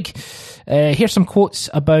Champions League. Here's some quotes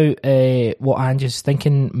about what Ange is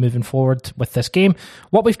thinking moving forward with this game.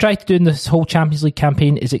 What we've tried to do in this whole Champions League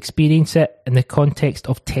campaign is experience it in the context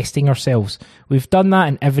of testing ourselves. We've done that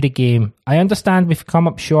in every game. I understand we've come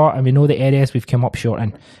up short and we know the areas we've come up short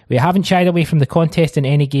in. We haven't shied away from the contest in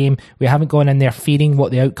any game. We haven't gone in there fearing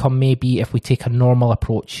what the outcome may be if we take a normal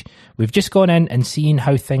approach. We've just gone in and seen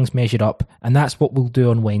how things measured up, and that's what we'll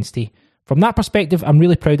do on Wednesday. From that perspective, I'm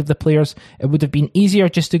really proud of the players. It would have been easier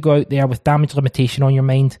just to go out there with damage limitation on your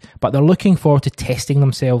mind, but they're looking forward to testing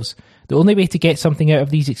themselves. The only way to get something out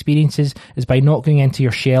of these experiences is by not going into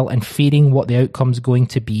your shell and fearing what the outcome's going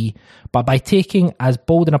to be, but by taking as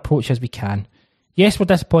bold an approach as we can. Yes, we're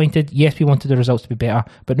disappointed. Yes, we wanted the results to be better,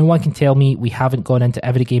 but no one can tell me we haven't gone into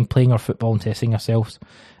every game playing our football and testing ourselves.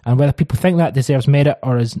 And whether people think that deserves merit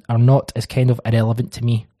or not is kind of irrelevant to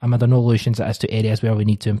me. I'm under no illusions as to areas where we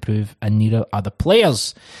need to improve, and neither are the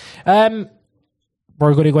players. We're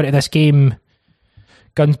going to go into this game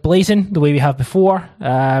guns blazing the way we have before,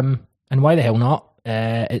 and why the hell not?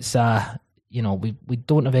 It's we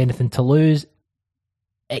don't have anything to lose,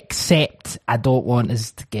 except I don't want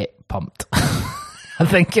us to get pumped. I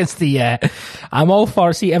think it's I'm all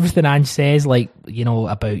for, see, everything Ange says, about,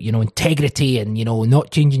 integrity and, not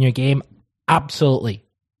changing your game. Absolutely.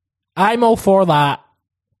 I'm all for that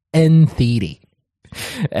in theory.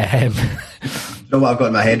 You know what I've got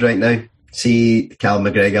in my head right now? See Callum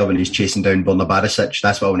McGregor when he's chasing down Borna Barisic.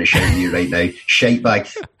 That's what I want to shout at you right now. Shite bag.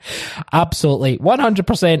 Absolutely.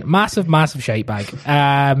 100%. Massive shite bag.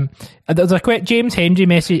 There's a quick James Hendry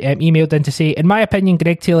message emailed in to say, in my opinion,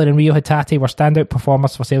 Greg Taylor and Rio Hatate were standout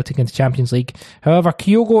performers for Celtic in the Champions League. However,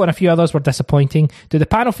 Kyogo and a few others were disappointing. Do the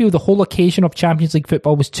panel feel the whole occasion of Champions League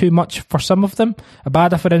football was too much for some of them?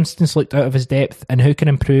 Abada, for instance, looked out of his depth, and who can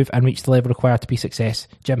improve and reach the level required to be success?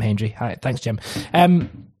 Jim Hendry. Hi, thanks, Jim.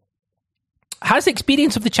 Has the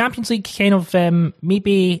experience of the Champions League kind of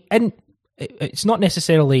maybe, and it's not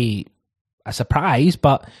necessarily a surprise,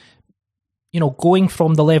 but, going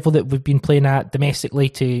from the level that we've been playing at domestically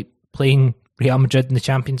to playing Real Madrid in the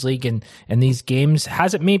Champions League and in these games,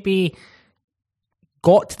 has it maybe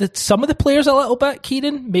got to some of the players a little bit,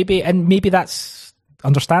 Kieran? Maybe that's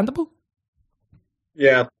understandable?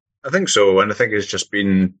 Yeah, I think so. And I think it's just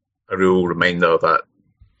been a real reminder that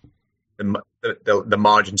the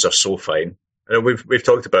margins are so fine. I know we've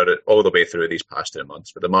talked about it all the way through these past 2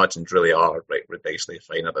 months, but the margins really are ridiculously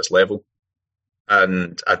fine at this level.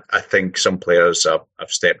 And I think some players have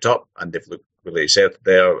stepped up and they've looked really set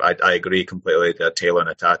there. I agree completely that Taylor and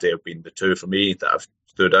Hatate have been the two for me that have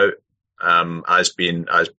stood out as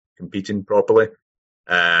competing properly.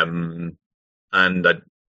 I mentioned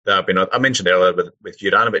earlier with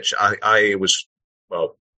Juranovic, I was,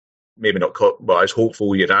 well, maybe not caught, but I was hopeful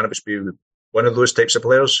Juranovic would be one of those types of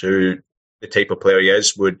players who, the type of player he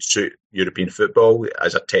is, would suit European football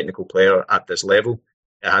as a technical player at this level.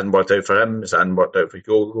 It hasn't worked out for him. It hasn't worked out for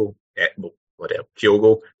Kyogo.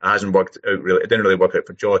 Kyogo. It hasn't worked out really. It didn't really work out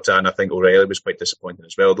for Jota, and I think O'Reilly was quite disappointing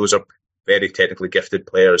as well. Those are very technically gifted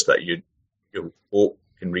players that you hope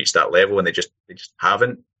can reach that level, and they just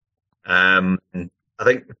haven't. I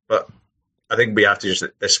think we have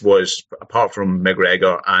to this was, apart from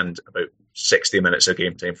McGregor and about 60 minutes of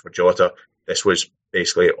game time for Jota, this was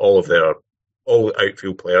basically all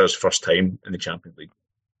outfield players first time in the Champions League.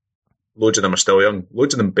 Loads of them are still young.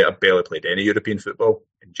 Loads of them barely played any European football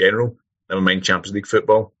in general, never mind Champions League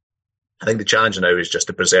football. I think the challenge now is just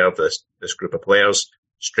to preserve this group of players,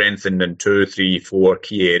 strengthen in 2, 3, 4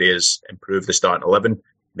 key areas, improve the starting 11,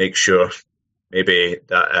 make sure maybe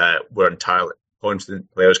that we're entirely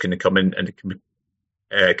confident players can come in and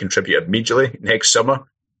contribute immediately next summer,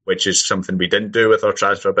 which is something we didn't do with our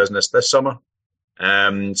transfer business this summer.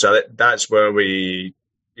 So that's where we,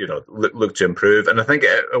 look to improve. And I think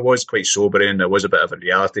it was quite sobering. It was a bit of a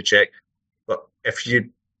reality check. But if you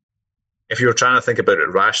were trying to think about it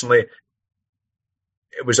rationally,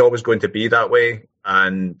 it was always going to be that way.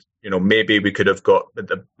 And, maybe we could have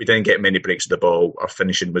we didn't get many breaks of the ball. Our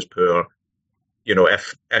finishing was poor.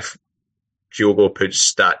 If Kyogo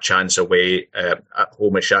puts that chance away at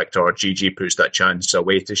home at Shakhtar, Gigi puts that chance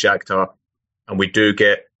away to Shakhtar, and we do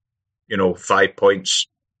get, 5 points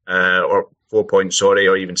or 4 points, or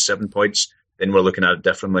even 7 points, then we're looking at it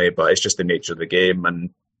differently. But it's just the nature of the game, and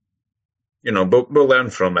we'll learn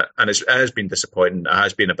from it. And it has been disappointing. It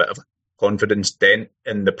has been a bit of a confidence dent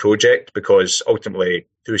in the project, because ultimately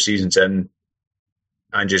 2 seasons in,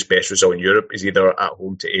 Ange's best result in Europe is either at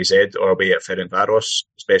home to AZ or away at Ferencváros.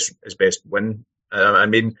 His best win.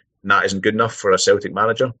 That isn't good enough for a Celtic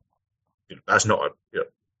manager. That's not.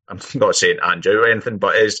 I'm not saying Ange or anything,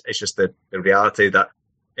 but it's just the reality that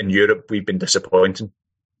in Europe we've been disappointing,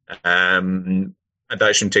 and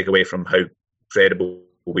that shouldn't take away from how credible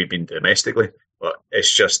we've been domestically. But it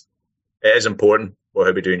is important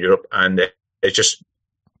how we do in Europe, and it's just.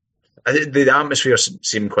 The atmosphere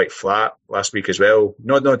seemed quite flat last week as well.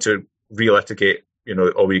 Not to relitigate,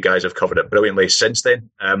 all you guys have covered it brilliantly since then.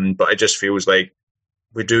 But it just feels like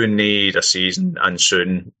we do need a season and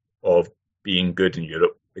soon of being good in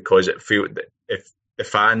Europe, because it feels if the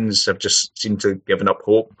fans have just seemed to have given up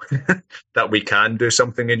hope that we can do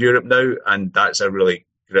something in Europe now, and that's a really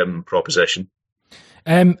grim proposition.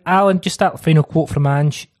 Alan, just that final quote from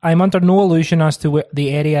Ange. I'm under no illusion as to the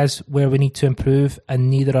areas where we need to improve, and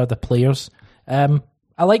neither are the players. I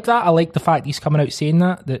like that. I like the fact he's coming out saying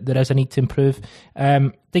that there is a need to improve.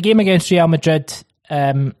 The game against Real Madrid,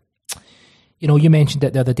 you mentioned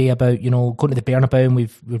it the other day about, going to the Bernabeu, and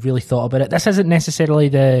we've really thought about it. This isn't necessarily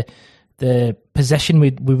the position we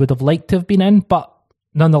would have liked to have been in, but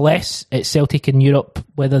nonetheless, it's Celtic in Europe.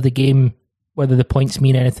 Whether the points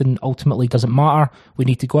mean anything ultimately doesn't matter. We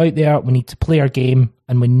need to go out there, we need to play our game,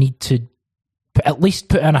 and we need to at least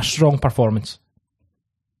put in a strong performance.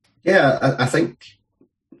 Yeah, I think,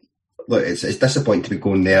 look, it's disappointing to be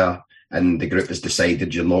going there and the group has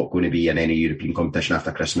decided you're not going to be in any European competition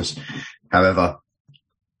after Christmas. However,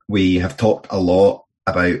 we have talked a lot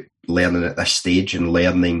about learning at this stage and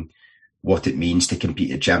learning what it means to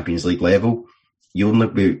compete at Champions League level. We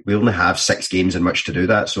only have 6 games in which to do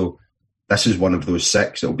that, so this is one of those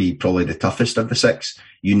 6. It'll be probably the toughest of the 6.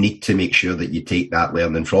 You need to make sure that you take that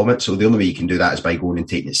learning from it. So the only way you can do that is by going and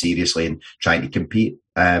taking it seriously and trying to compete.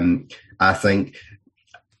 I think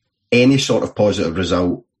any sort of positive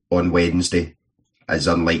result on Wednesday, as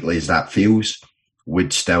unlikely as that feels,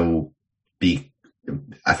 would still be,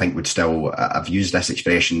 I've used this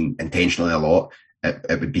expression intentionally a lot.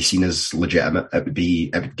 It would be seen as legitimate. It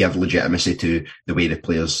would give legitimacy to the way the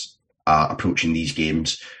players are approaching these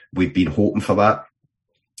games. We've been hoping for that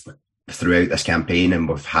throughout this campaign, and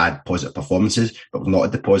we've had positive performances, but we've not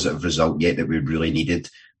had the positive result yet that we really needed,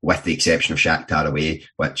 with the exception of Shakhtar away,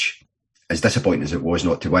 which, as disappointing as it was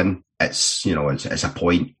not to win, it's a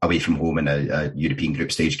point away from home in a European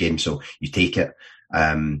group stage game, so you take it.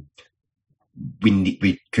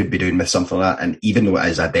 We could be doing with something like that, and even though it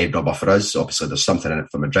is a dead rubber for us, obviously there's something in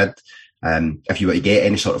it for Madrid. If you were to get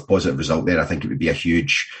any sort of positive result there, I think it would be a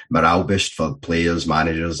huge morale boost for players,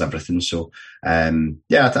 managers, everything. So, I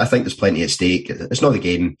think there's plenty at stake. It's not the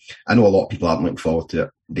game. I know a lot of people aren't looking forward to it.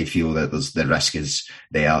 They feel that the risk is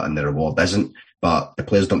there and the reward isn't. But the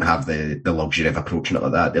players don't have the luxury of approaching it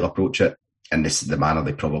like that. They'll approach it in the manner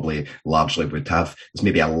they probably largely would have. There's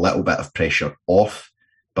maybe a little bit of pressure off,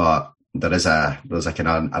 but there's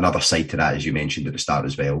another side to that, as you mentioned at the start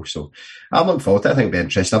as well. So I'm looking forward to it. I think it'll be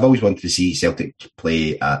interesting. I've always wanted to see Celtic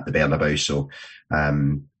play at the Bernabeu, so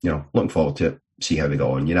looking forward to it. See how they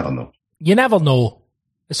go on. You never know. You never know.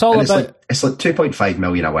 It's all about. It's like 2.5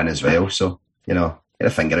 million a win as well. So get a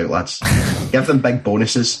finger out, lads. Give them big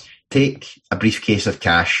bonuses. Take a briefcase of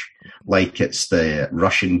cash like it's the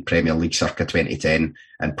Russian Premier League circa 2010,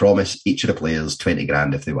 and promise each of the players 20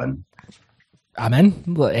 grand if they win. I'm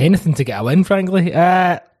in. Anything to get a win, frankly.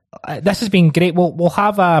 This has been great. We'll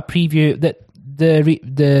have a preview.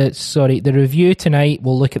 The review tonight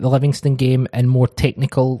will look at the Livingston game in more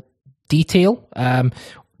technical detail.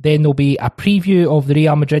 Then there'll be a preview of the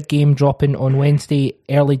Real Madrid game dropping on Wednesday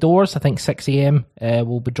early doors. I think 6 a.m.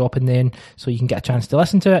 We'll be dropping then, so you can get a chance to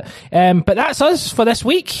listen to it. But that's us for this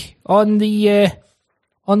week on the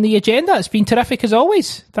agenda. It's been terrific as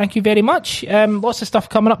always. Thank you very much. Lots of stuff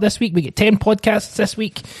coming up this week. We get 10 podcasts this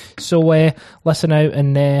week, so listen out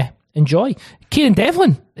and enjoy. Kieran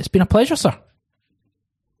Devlin, it's been a pleasure, sir.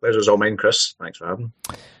 Pleasure's all mine, Chris. Thanks for having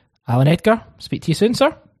me. Alan Edgar, speak to you soon,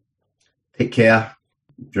 sir. Take care.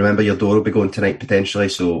 Remember, your door will be going tonight potentially,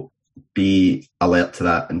 so be alert to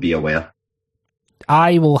that and be aware.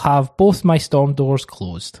 I will have both my storm doors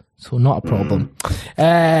closed, so not a problem.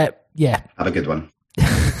 Yeah. Have a good one.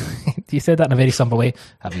 You said that in a very somber way.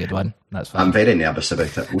 Have a good one. That's fine. I'm very nervous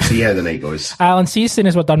about it. We'll see how the night goes. Alan, see you as soon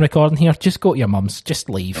as we're done recording here. Just go to your mum's. Just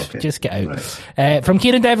leave. Okay. Just get out. Right. From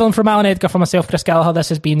Kieran Devlin, from Alan Edgar, from myself, Chris Gallagher, this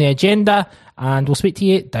has been The Agenda, and we'll speak to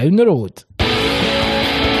you down the road.